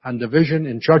and division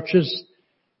in churches,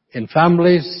 in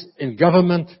families, in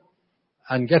government,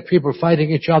 and get people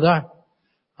fighting each other.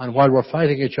 And while we're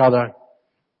fighting each other,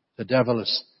 the devil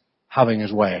is having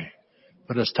his way.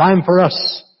 But it's time for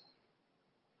us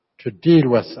to deal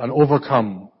with and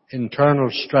overcome internal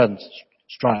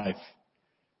strife,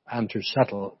 and to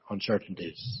settle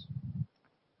uncertainties.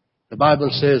 The Bible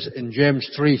says in James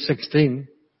 3:16,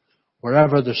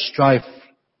 wherever there's strife,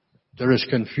 there is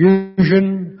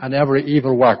confusion and every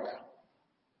evil work.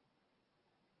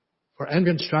 For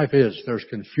envy and strife there's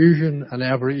confusion and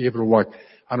every evil work.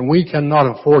 And we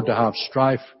cannot afford to have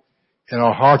strife in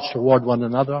our hearts toward one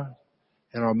another,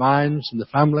 in our minds, in the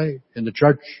family, in the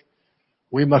church.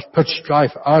 We must put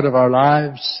strife out of our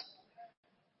lives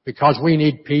because we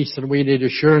need peace and we need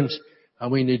assurance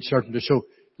and we need certainty. So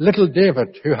little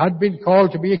David, who had been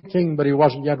called to be a king but he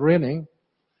wasn't yet reigning,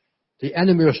 the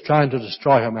enemy was trying to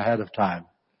destroy him ahead of time.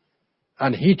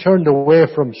 And he turned away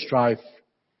from strife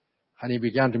and he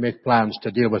began to make plans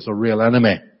to deal with the real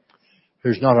enemy,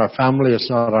 who's not our family, it's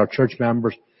not our church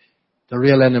members. The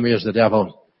real enemy is the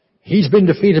devil. He's been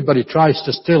defeated, but he tries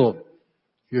to still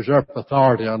usurp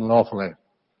authority unlawfully.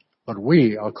 But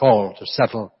we are called to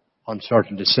settle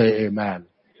uncertainty. Say amen.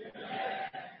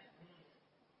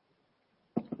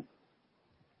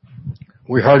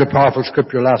 We heard a powerful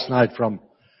scripture last night from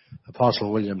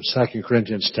Apostle William, 2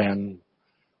 Corinthians 10,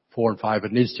 4 and 5.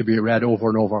 It needs to be read over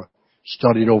and over,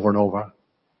 studied over and over.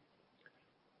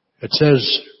 It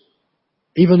says,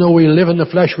 even though we live in the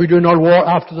flesh, we do not war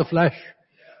after the flesh.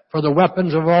 For the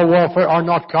weapons of our warfare are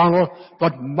not carnal,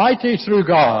 but mighty through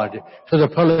God to the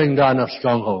pulling down of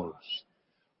strongholds.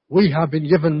 We have been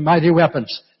given mighty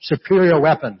weapons, superior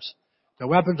weapons. The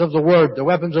weapons of the Word, the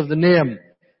weapons of the name,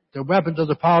 the weapons of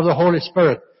the power of the Holy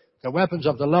Spirit, the weapons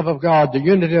of the love of God, the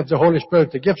unity of the Holy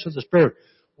Spirit, the gifts of the Spirit.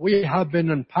 We have been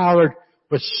empowered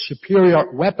with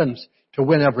superior weapons to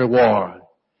win every war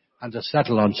and to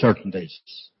settle uncertainties.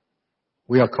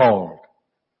 We are called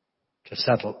to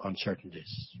settle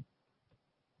uncertainties.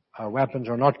 Our weapons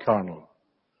are not carnal,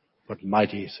 but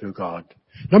mighty through God.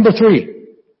 Number 3,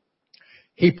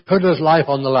 he put his life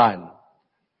on the line.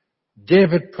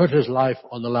 David put his life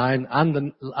on the line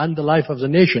and the life of the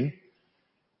nation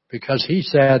because he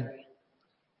said,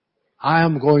 I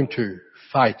am going to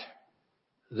fight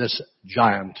this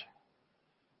giant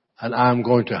and I am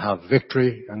going to have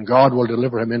victory and God will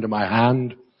deliver him into my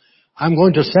hand. I'm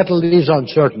going to settle these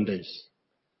uncertainties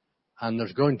and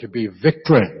there's going to be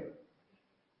victory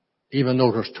even though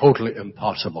it was totally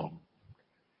impossible.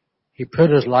 He put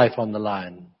his life on the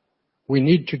line. We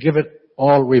need to give it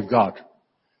all we've got.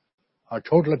 Our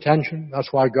total attention.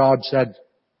 That's why God said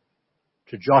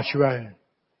to Joshua,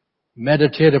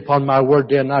 meditate upon my word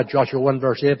day and night, Joshua 1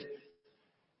 verse 8,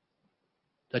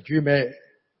 that you may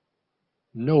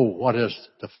know what is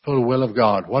the full will of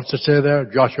God. What's it say there?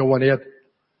 Joshua 1:8.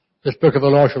 This book of the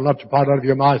law shall not depart out of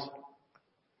your mouth,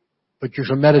 but you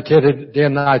shall meditate it day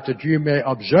and night, that you may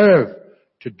observe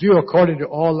to do according to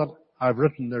all that I've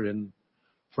written therein.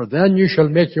 For then you shall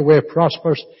make your way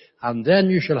prosperous, and then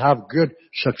you shall have good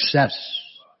success.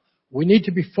 We need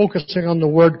to be focusing on the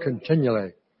Word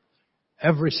continually,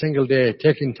 every single day,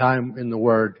 taking time in the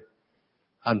Word.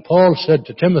 And Paul said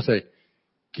to Timothy,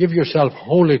 give yourself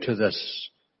wholly to this.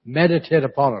 Meditate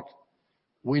upon it.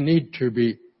 We need to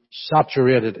be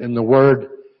saturated in the Word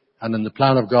and in the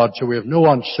plan of God, so we have no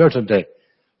uncertainty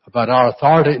about our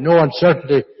authority, no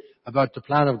uncertainty about the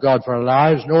plan of God for our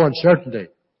lives, no uncertainty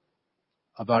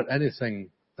about anything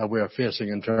that we are facing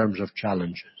in terms of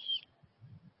challenges.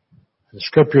 The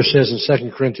Scripture says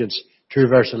in 2 Corinthians 2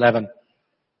 verse 11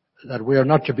 that we are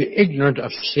not to be ignorant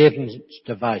of Satan's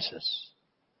devices.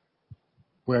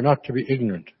 We are not to be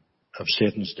ignorant of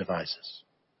Satan's devices.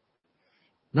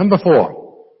 Number 4,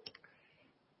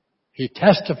 he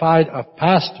testified of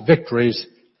past victories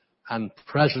and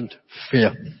present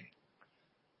faith.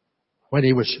 When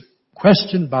he was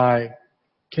questioned by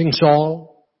King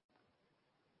Saul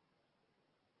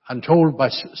and told by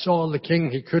Saul the king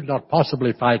he could not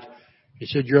possibly fight, he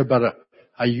said, you're but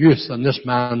a youth, and this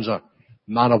man's a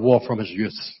man of war from his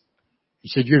youth. He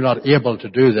said, you're not able to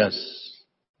do this.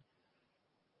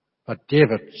 But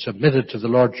David submitted to the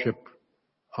lordship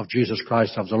of Jesus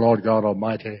Christ, of the Lord God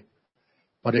Almighty.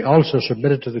 But he also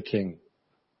submitted to the king.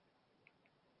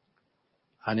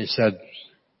 And he said,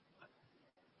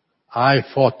 I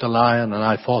fought the lion and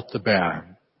I fought the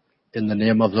bear in the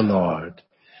name of the Lord.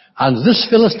 And this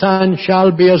Philistine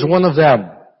shall be as one of them,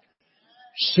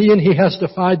 seeing he has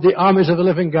defied the armies of the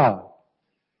living God.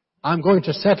 I'm going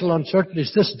to settle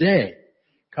uncertainties this day,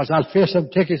 because I'll face him,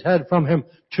 take his head from him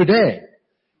today.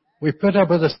 We put up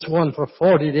with this one for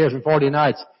 40 days and 40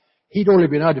 nights. He'd only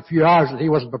been out a few hours and he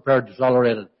wasn't prepared to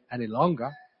tolerate it any longer.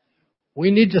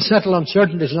 We need to settle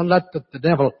uncertainties and not let the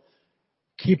devil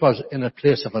keep us in a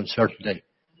place of uncertainty,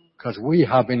 because we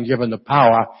have been given the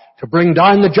power to bring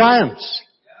down the giants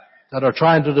that are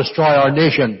trying to destroy our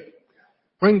nation.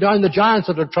 Bring down the giants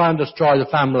that are trying to destroy the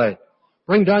family.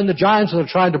 Bring down the giants that are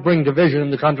trying to bring division in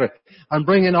the country and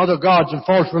bring in other gods and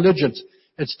false religions.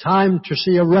 It's time to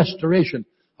see a restoration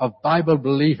of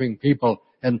Bible-believing people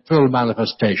in full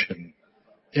manifestation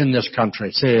in this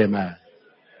country. Say amen.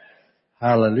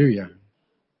 Hallelujah.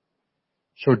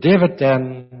 So David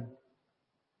then,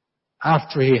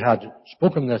 after he had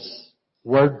spoken this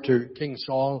word to King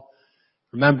Saul,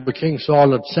 remember King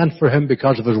Saul had sent for him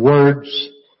because of his words,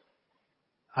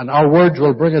 and our words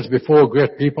will bring us before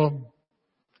great people.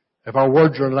 If our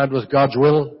words are led with God's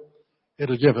will,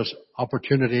 it'll give us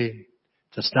opportunity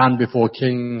to stand before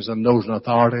kings and those in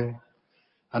authority.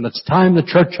 And it's time the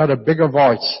church had a bigger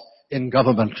voice in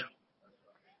government.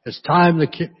 It's time the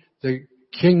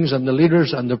kings and the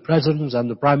leaders and the presidents and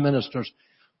the prime ministers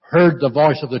heard the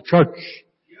voice of the church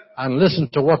and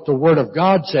listened to what the Word of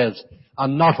God says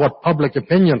and not what public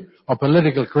opinion or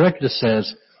political correctness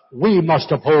says. We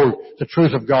must uphold the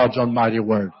truth of God's almighty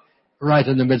Word right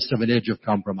in the midst of an age of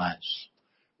compromise.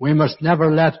 We must never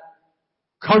let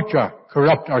culture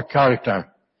corrupt our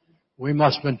character. We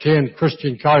must maintain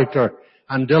Christian character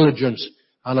and diligence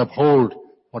and uphold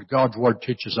what God's Word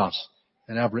teaches us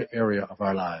in every area of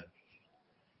our lives.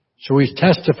 So he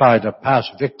testified of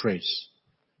past victories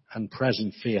and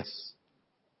present faith.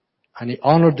 And he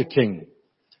honored the king.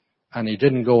 And he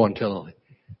didn't go until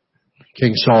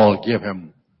King Saul gave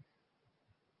him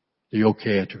the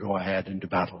okay to go ahead into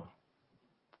battle.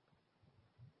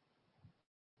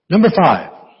 Number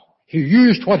 5, he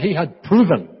used what he had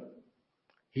proven.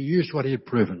 He used what he had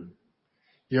proven.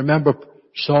 You remember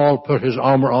Saul put his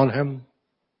armor on him,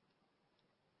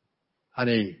 and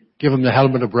he gave him the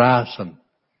helmet of brass and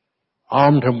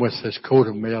armed him with his coat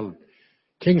of mail.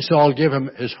 King Saul gave him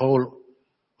his whole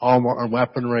armor and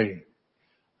weaponry,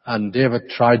 and David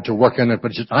tried to work in it,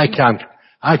 but he said,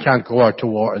 I can't go out to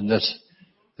war in this.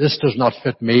 This does not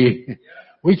fit me.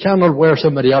 We cannot wear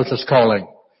somebody else's calling.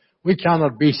 We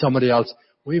cannot be somebody else.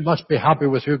 We must be happy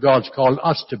with who God's called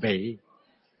us to be.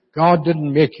 God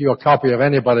didn't make you a copy of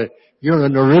anybody. You're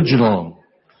an original.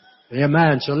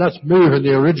 Amen. So let's move in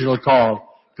the original call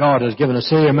God has given us.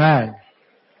 Say amen.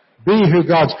 Be who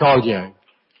God's called you.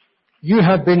 You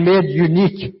have been made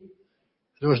unique.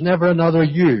 There was never another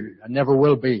you, and never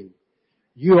will be.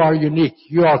 You are unique.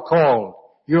 You are called.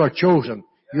 You are chosen.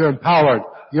 You're empowered.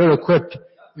 You're equipped.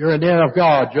 You're an heir of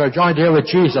God. You're a joint heir with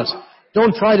Jesus.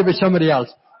 Don't try to be somebody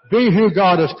else. Be who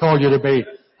God has called you to be,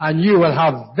 and you will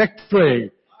have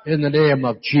victory in the name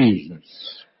of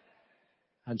Jesus.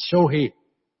 And so he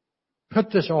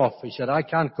put this off. He said, I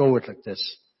can't go with it like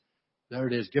this. There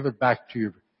it is. Give it back to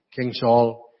you, King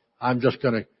Saul. I'm just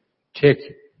going to take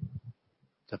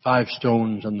the 5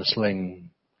 stones and the sling.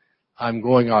 I'm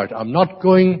going out. I'm not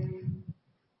going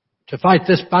to fight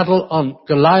this battle on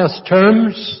Goliath's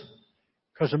terms.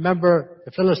 Because remember,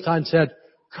 the Philistine said,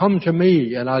 come to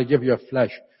me and I'll give your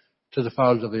flesh to the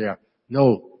fowls of the air.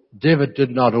 No, David did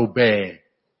not obey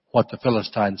what the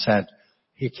Philistine said.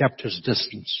 He kept his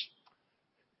distance.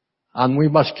 And we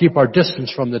must keep our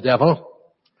distance from the devil,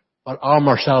 but arm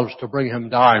ourselves to bring him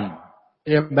down.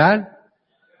 Amen?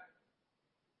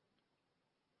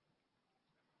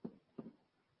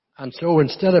 And so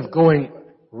instead of going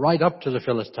right up to the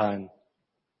Philistine,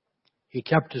 he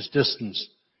kept his distance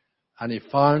and he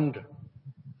found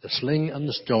the sling and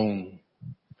the stone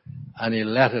and he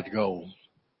let it go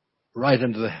right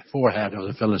into the forehead of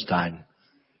the Philistine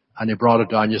and he brought it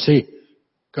down. You see,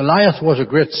 Goliath was a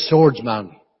great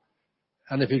swordsman,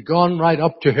 and if he'd gone right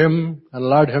up to him and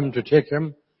allowed him to take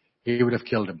him, he would have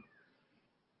killed him.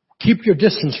 Keep your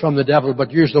distance from the devil,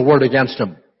 but use the word against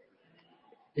him.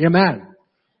 Amen.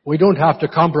 We don't have to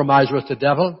compromise with the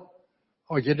devil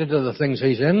or get into the things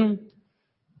he's in,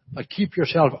 but keep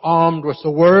yourself armed with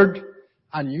the word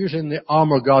and using the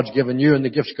armor God's given you and the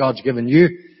gifts God's given you,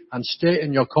 and stay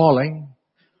in your calling,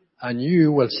 and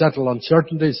you will settle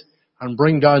uncertainties and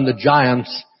bring down the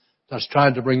giants that's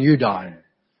trying to bring you down.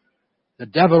 The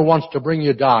devil wants to bring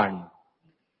you down.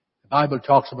 The Bible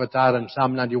talks about that in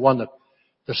Psalm 91, that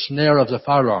the snare of the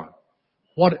fowler.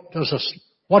 What does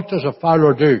a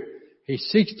fowler do? He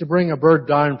seeks to bring a bird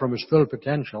down from his full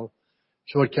potential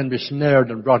so it can be snared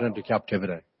and brought into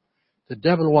captivity. The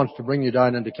devil wants to bring you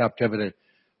down into captivity,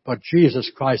 but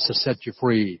Jesus Christ has set you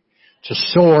free to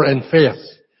soar in faith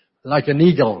like an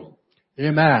eagle.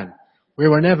 Amen. We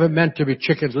were never meant to be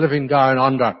chickens living down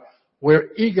under. We're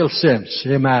eagle saints.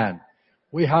 Amen.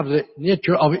 We have the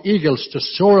nature of eagles to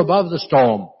soar above the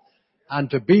storm and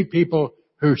to be people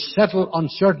who settle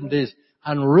uncertainties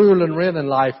and rule and reign in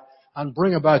life and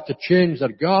bring about the change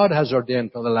that God has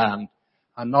ordained for the land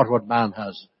and not what man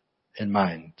has in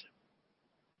mind.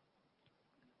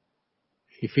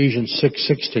 Ephesians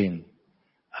 6:16.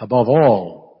 Above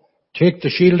all, take the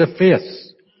shield of faith,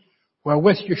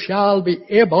 wherewith you shall be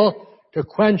able to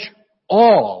quench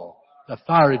all the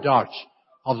fiery darts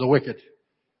of the wicked.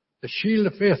 The shield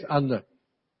of faith and the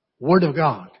Word of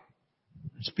God.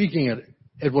 Speaking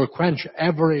it will quench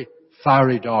every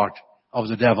fiery dart of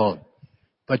the devil.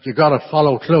 But you've got to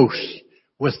follow close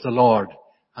with the Lord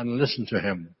and listen to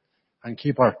Him and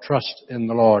keep our trust in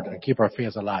the Lord and keep our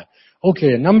faith alive.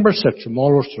 Okay, number 6, I'm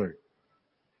almost through.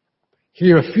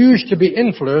 He refused to be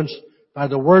influenced by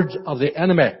the words of the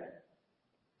enemy.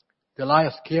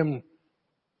 Goliath came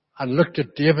and looked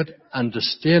at David and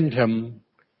disdained him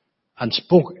and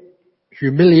spoke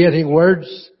humiliating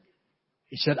words.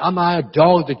 He said, am I a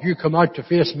dog that you come out to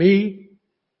face me?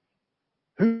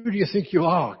 Who do you think you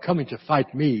are coming to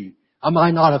fight me? Am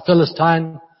I not a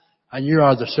Philistine and you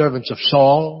are the servants of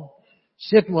Saul?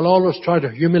 Satan will always try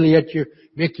to humiliate you,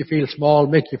 make you feel small,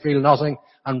 make you feel nothing,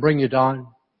 and bring you down.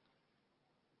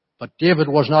 But David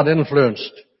was not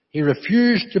influenced. He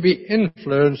refused to be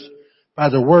influenced by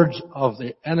the words of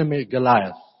the enemy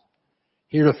Goliath.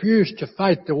 He refused to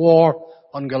fight the war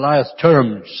on Goliath's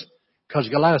terms, because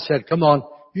Goliath said, come on,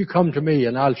 you come to me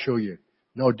and I'll show you.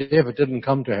 No, David didn't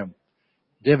come to him.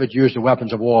 David used the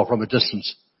weapons of war from a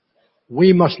distance.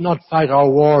 We must not fight our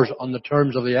wars on the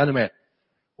terms of the enemy.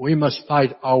 We must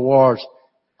fight our wars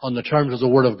on the terms of the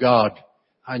Word of God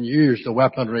and use the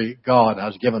weaponry God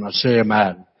has given us. Say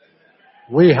amen.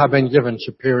 We have been given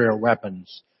superior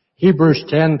weapons. Hebrews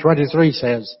 10:23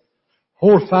 says,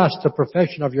 hold fast the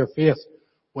profession of your faith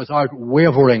without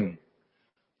wavering,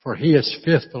 for He is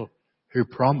faithful who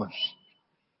promised.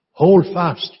 Hold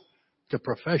fast the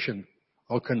profession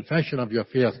or confession of your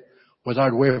faith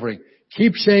without wavering.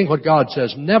 Keep saying what God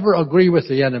says. Never agree with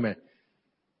the enemy.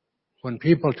 When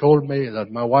people told me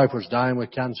that my wife was dying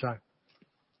with cancer,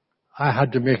 I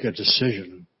had to make a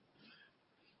decision.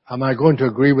 Am I going to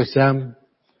agree with them?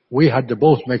 We had to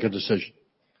both make a decision.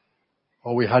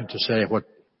 Or we had to say what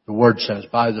the Word says,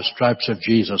 by the stripes of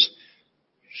Jesus,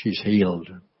 she's healed.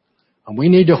 And we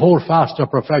need to hold fast our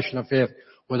profession of faith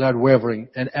without wavering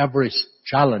in every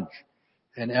challenge,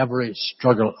 in every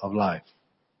struggle of life.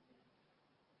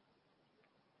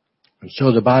 And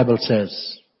so the Bible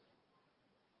says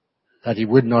that he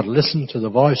would not listen to the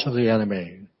voice of the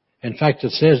enemy. In fact,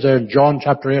 it says there in John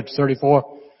chapter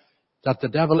 8:34 that the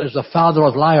devil is the father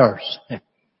of liars.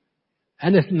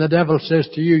 Anything the devil says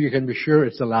to you, you can be sure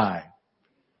it's a lie.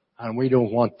 And we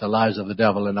don't want the lies of the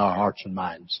devil in our hearts and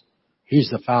minds. He's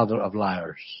the father of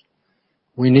liars.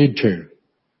 We need to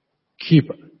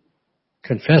keep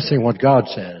confessing what God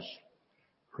says.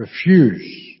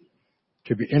 Refuse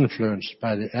to be influenced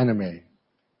by the enemy.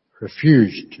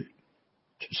 Refuse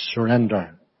to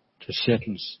surrender to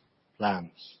Satan's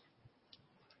plans.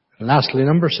 And lastly,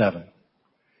 number 7.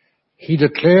 He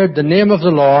declared the name of the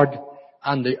Lord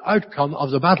and the outcome of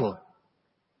the battle.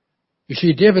 You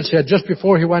see, David said just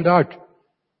before he went out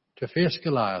to face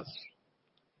Goliath,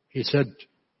 he said,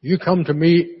 you come to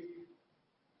me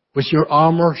with your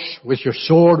armors, with your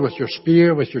sword, with your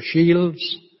spear, with your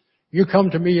shields. You come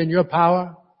to me in your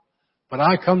power, but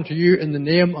I come to you in the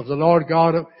name of the Lord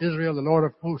God of Israel, the Lord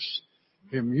of hosts,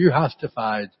 whom you have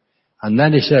defied. And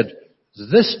then he said,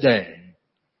 this day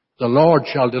the Lord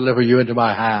shall deliver you into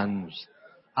my hands,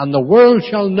 and the world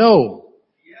shall know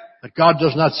that God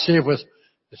does not save with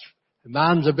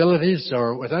man's abilities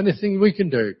or with anything we can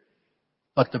do,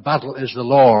 but the battle is the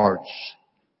Lord's.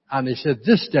 And he said,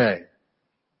 this day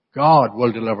God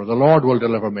will deliver, the Lord will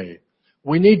deliver me.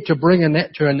 We need to bring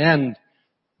to an end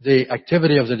the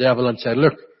activity of the devil and say,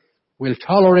 look, we'll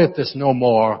tolerate this no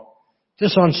more.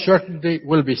 This uncertainty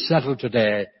will be settled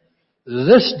today.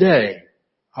 This day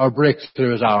our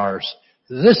breakthrough is ours.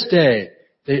 This day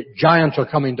the giants are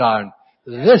coming down.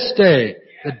 This day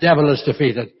the devil is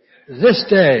defeated. This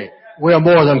day we are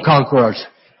more than conquerors.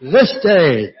 This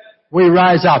day we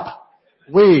rise up.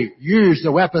 We use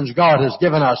the weapons God has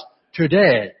given us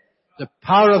today. The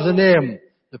power of the name,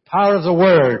 the power of the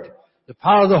word, the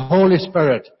power of the Holy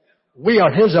Spirit. We are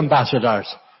His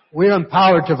ambassadors. We are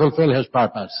empowered to fulfill His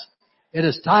purpose. It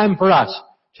is time for us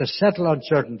to settle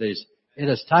uncertainties. It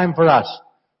is time for us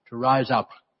to rise up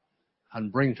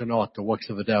and bring to naught the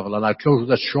works of the devil. And I close with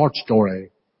this short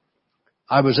story.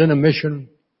 I was in a mission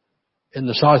in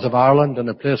the south of Ireland in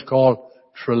a place called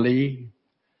Tralee.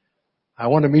 I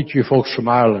want to meet you folks from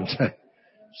Ireland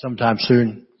sometime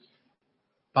soon.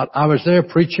 But I was there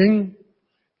preaching.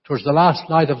 It was the last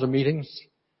night of the meetings,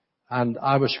 and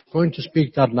I was going to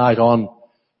speak that night on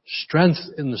strength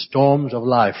in the storms of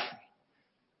life.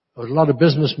 There was a lot of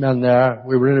businessmen there.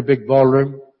 We were in a big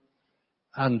ballroom.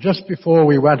 And just before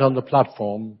we went on the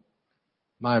platform,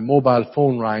 my mobile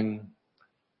phone rang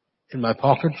in my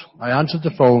pocket. I answered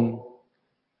the phone,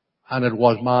 and it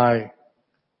was my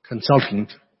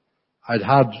consultant. I'd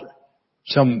had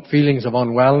some feelings of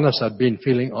unwellness. I'd been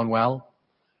feeling unwell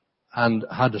and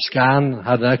had a scan,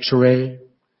 had an x-ray.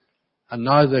 And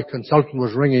now the consultant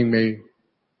was ringing me.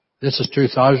 This is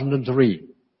 2003.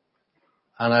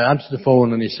 And I answered the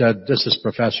phone and he said, this is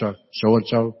Professor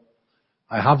so-and-so.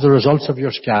 I have the results of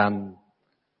your scan.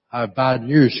 I have bad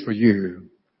news for you.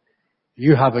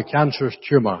 You have a cancerous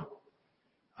tumor.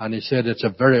 And he said, it's a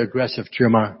very aggressive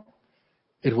tumor.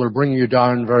 It will bring you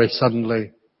down very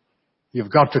suddenly.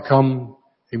 You've got to come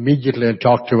immediately and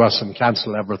talk to us and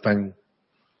cancel everything.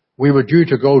 We were due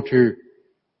to go to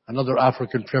another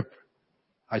African trip.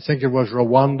 I think it was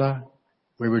Rwanda.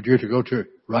 We were due to go to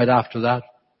right after that.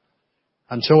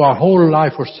 And so our whole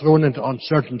life was thrown into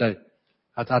uncertainty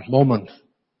at that moment.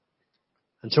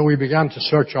 And so we began to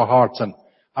search our hearts, and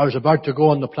I was about to go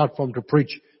on the platform to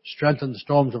preach strength in the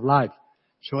storms of life.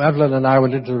 So Evelyn and I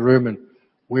went into the room and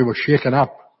we were shaken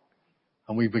up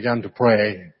and we began to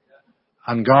pray.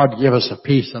 And God gave us a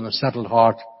peace and a settled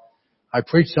heart. I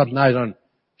preached that night on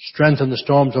strength in the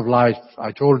storms of life.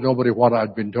 I told nobody what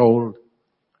I'd been told,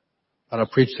 but I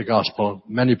preached the gospel.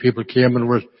 Many people came and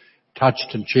were touched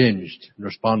and changed and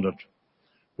responded.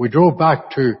 We drove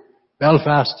back to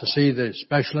Belfast to see the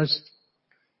specialist.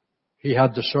 He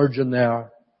had the surgeon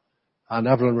there, and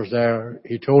Evelyn was there.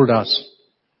 He told us,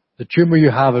 the tumor you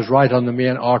have is right on the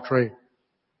main artery.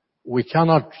 We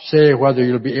cannot say whether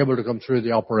you'll be able to come through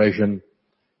the operation.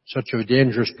 Such a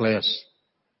dangerous place.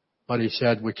 But he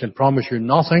said, we can promise you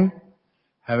nothing.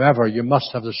 However, you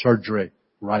must have the surgery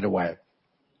right away.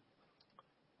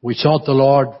 We sought the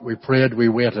Lord, we prayed, we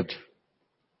waited.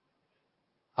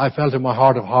 I felt in my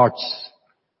heart of hearts,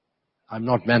 I'm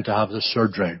not meant to have this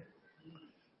surgery.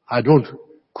 I don't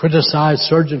criticize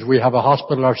surgeons. We have a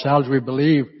hospital ourselves. We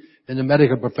believe in the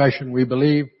medical profession. We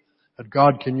believe that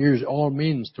God can use all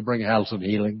means to bring health and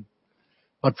healing.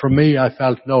 But for me, I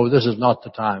felt, no, this is not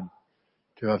the time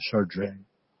to have surgery.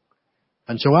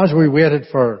 And so as we waited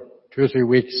for 2 or 3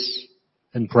 weeks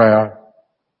in prayer,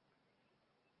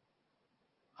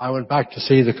 I went back to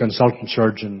see the consultant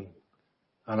surgeon,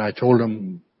 and I told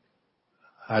him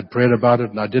I'd prayed about it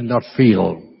and I did not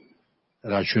feel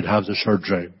that I should have the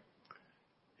surgery.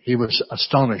 He was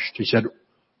astonished. He said,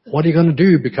 what are you going to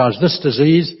do? Because this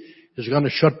disease is going to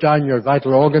shut down your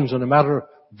vital organs in a matter of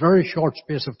very short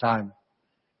space of time.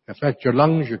 Affect your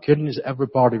lungs, your kidneys, every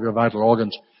part of your vital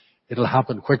organs. It'll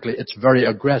happen quickly. It's very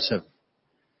aggressive.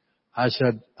 I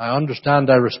said, I understand,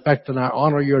 I respect and I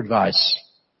honor your advice,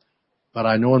 but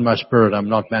I know in my spirit I'm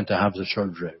not meant to have the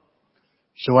surgery.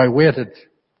 So I waited.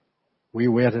 We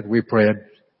waited, we prayed.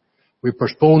 We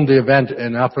postponed the event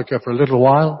in Africa for a little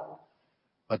while,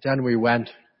 but then we went.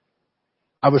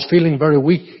 I was feeling very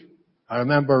weak. I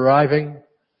remember arriving,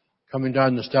 coming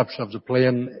down the steps of the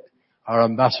plane, our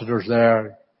ambassadors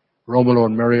there, Romulo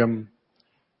and Miriam.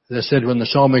 They said when they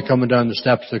saw me coming down the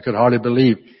steps, they could hardly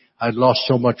believe I'd lost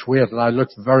so much weight, and I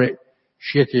looked very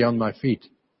shaky on my feet.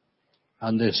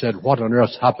 And they said, what on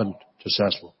earth happened to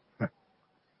Cecil?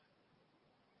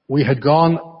 We had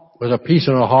gone with a peace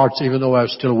in our hearts, even though I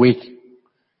was still weak.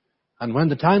 And when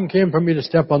the time came for me to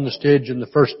step on the stage in the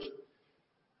first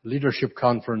leadership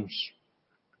conference,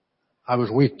 I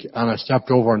was weak, and I stepped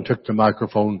over and took the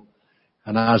microphone.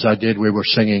 And as I did, we were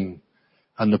singing,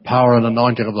 and the power and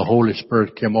anointing of the Holy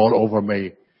Spirit came all over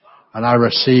me, and I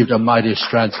received a mighty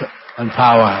strength and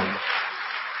power.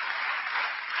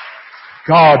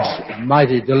 God's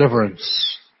mighty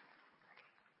deliverance.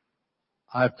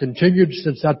 I've continued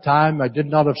since that time. I did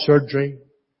not have surgery.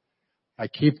 I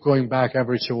keep going back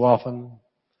every so often.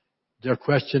 They're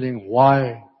questioning,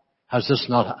 why has this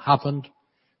not happened?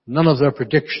 None of their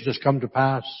predictions has come to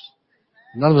pass.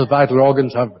 None of the vital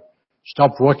organs have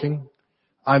stopped working.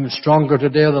 I'm stronger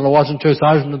today than I was in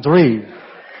 2003.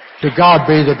 To God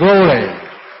be the glory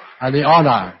and the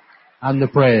honor and the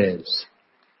praise.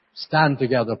 Stand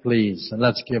together, please, and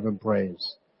let's give Him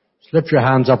praise. Slip your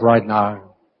hands up right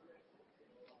now.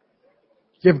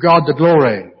 Give God the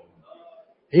glory.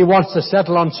 He wants to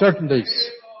settle uncertainties.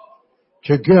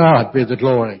 To God be the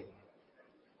glory.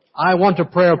 I want to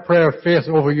pray a prayer of faith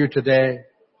over you today.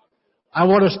 I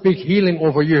want to speak healing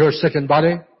over you who are sick in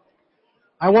body.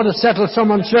 I want to settle some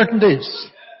uncertainties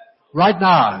right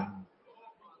now.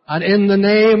 And in the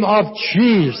name of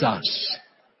Jesus,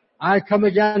 I come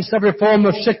against every form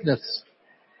of sickness,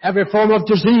 every form of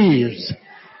disease.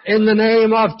 In the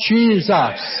name of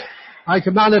Jesus, I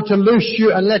command it to loose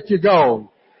you and let you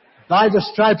go. By the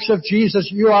stripes of Jesus,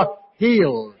 you are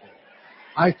healed.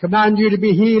 I command you to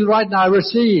be healed right now.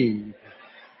 Receive.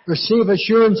 Receive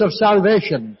assurance of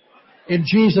salvation in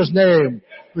Jesus' name.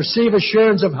 Receive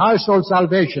assurance of household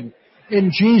salvation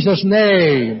in Jesus'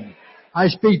 name. I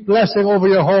speak blessing over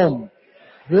your home,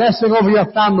 blessing over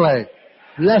your family,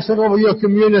 blessing over your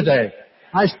community.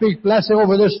 I speak blessing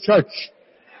over this church,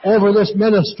 over this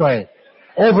ministry,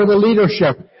 over the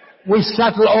leadership. We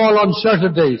settle all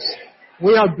uncertainties.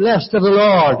 We are blessed of the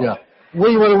Lord.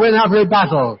 We will win every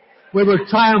battle. We will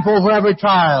triumph over every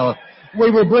trial. We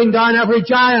will bring down every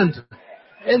giant.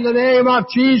 In the name of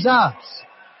Jesus,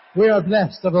 we are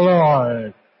blessed of the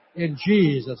Lord. In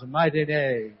Jesus' mighty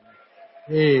name.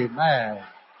 Amen.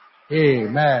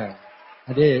 Amen.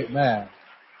 And amen.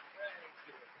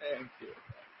 Thank you.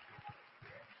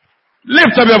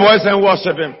 Lift up your voice and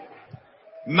worship Him.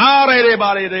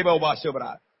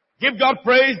 Give God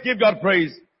praise, give God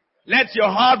praise. Let your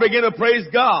heart begin to praise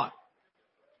God.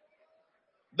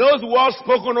 Those words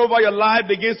spoken over your life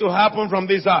begins to happen from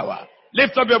this hour.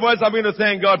 Lift up your voice and begin to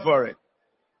thank God for it.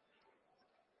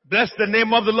 Bless the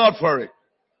name of the Lord for it.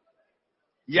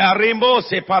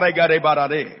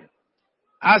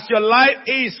 As your life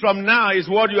is from now is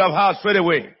what you have heard straight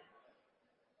away.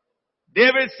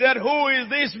 David said, who is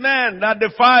this man that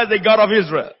defies the God of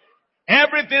Israel?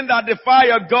 Everything that defies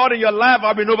your God in your life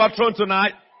have been overthrown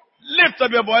tonight. Lift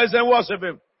up your voice and worship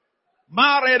Him.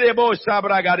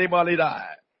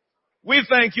 We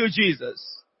thank you,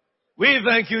 Jesus. We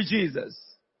thank you, Jesus.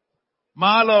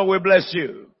 My Lord, we bless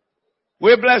you.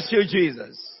 We bless you,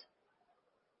 Jesus.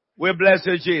 We bless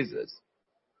you, Jesus.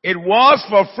 It was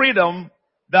for freedom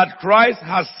that Christ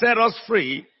has set us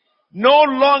free, no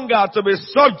longer to be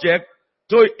subject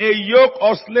to a yoke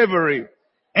of slavery.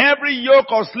 Every yoke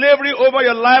of slavery over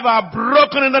your life are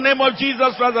broken in the name of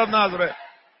Jesus Christ of Nazareth.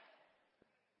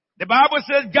 The Bible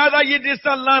says, gather ye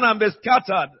distant land and be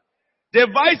scattered.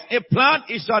 Devise a plan,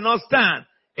 it shall not stand.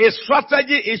 A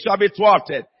strategy, it shall be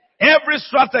thwarted. Every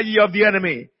strategy of the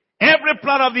enemy, every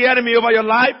plan of the enemy over your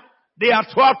life, they are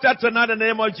thwarted tonight in the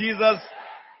name of Jesus.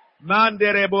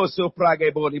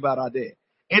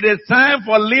 It is time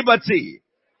for liberty.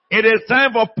 It is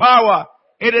time for power.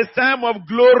 It is time of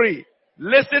glory.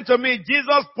 Listen to me.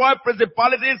 Jesus spoiled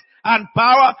principalities and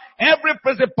power. Every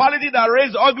principality that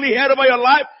raised ugly head over your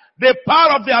life, the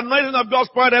power of the anointing of God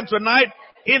spoiled them tonight.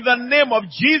 In the name of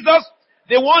Jesus,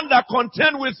 the one that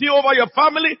contend with you over your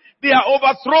family, they are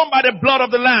overthrown by the blood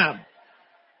of the Lamb.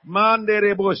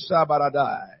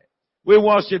 We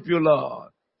worship you,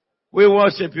 Lord. We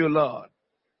worship you, Lord.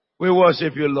 We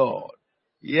worship you, Lord.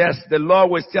 Yes, the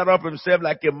Lord will stir up Himself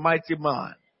like a mighty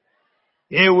man.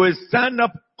 He will stand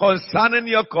up concerning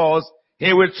your cause.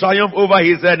 He will triumph over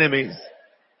his enemies.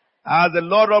 As the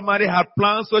Lord Almighty has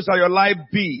planned, so shall your life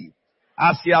be.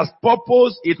 As he has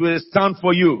purposed, it will stand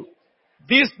for you.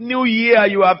 This new year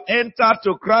you have entered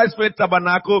to Christ's Faith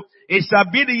Tabernacle. It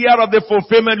shall be the year of the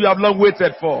fulfillment you have long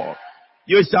waited for.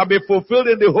 You shall be fulfilled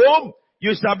in the home.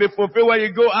 You shall be fulfilled when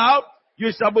you go out.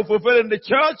 You shall be fulfilled in the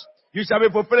church. You shall be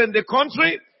fulfilled in the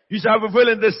country. You shall be fulfilled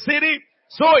in the city.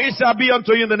 So it shall be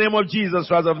unto you in the name of Jesus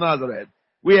Christ of Nazareth.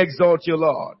 We exalt you,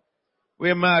 Lord.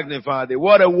 We magnify thee.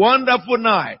 What a wonderful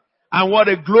night. And what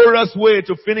a glorious way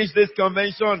to finish this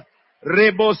convention.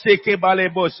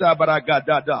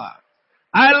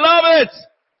 I love it.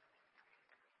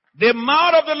 The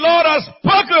mouth of the Lord has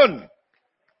spoken.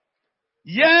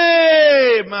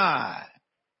 Yay, my.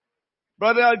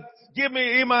 Brother, give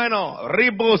me E minor.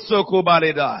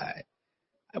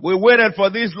 We waited for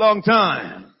this long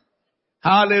time.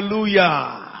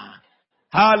 Hallelujah.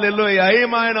 Hallelujah. E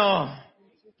minor.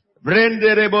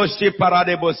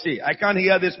 I can't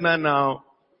hear this man now.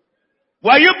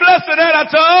 Were you blessed today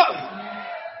at all?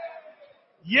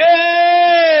 Yeah.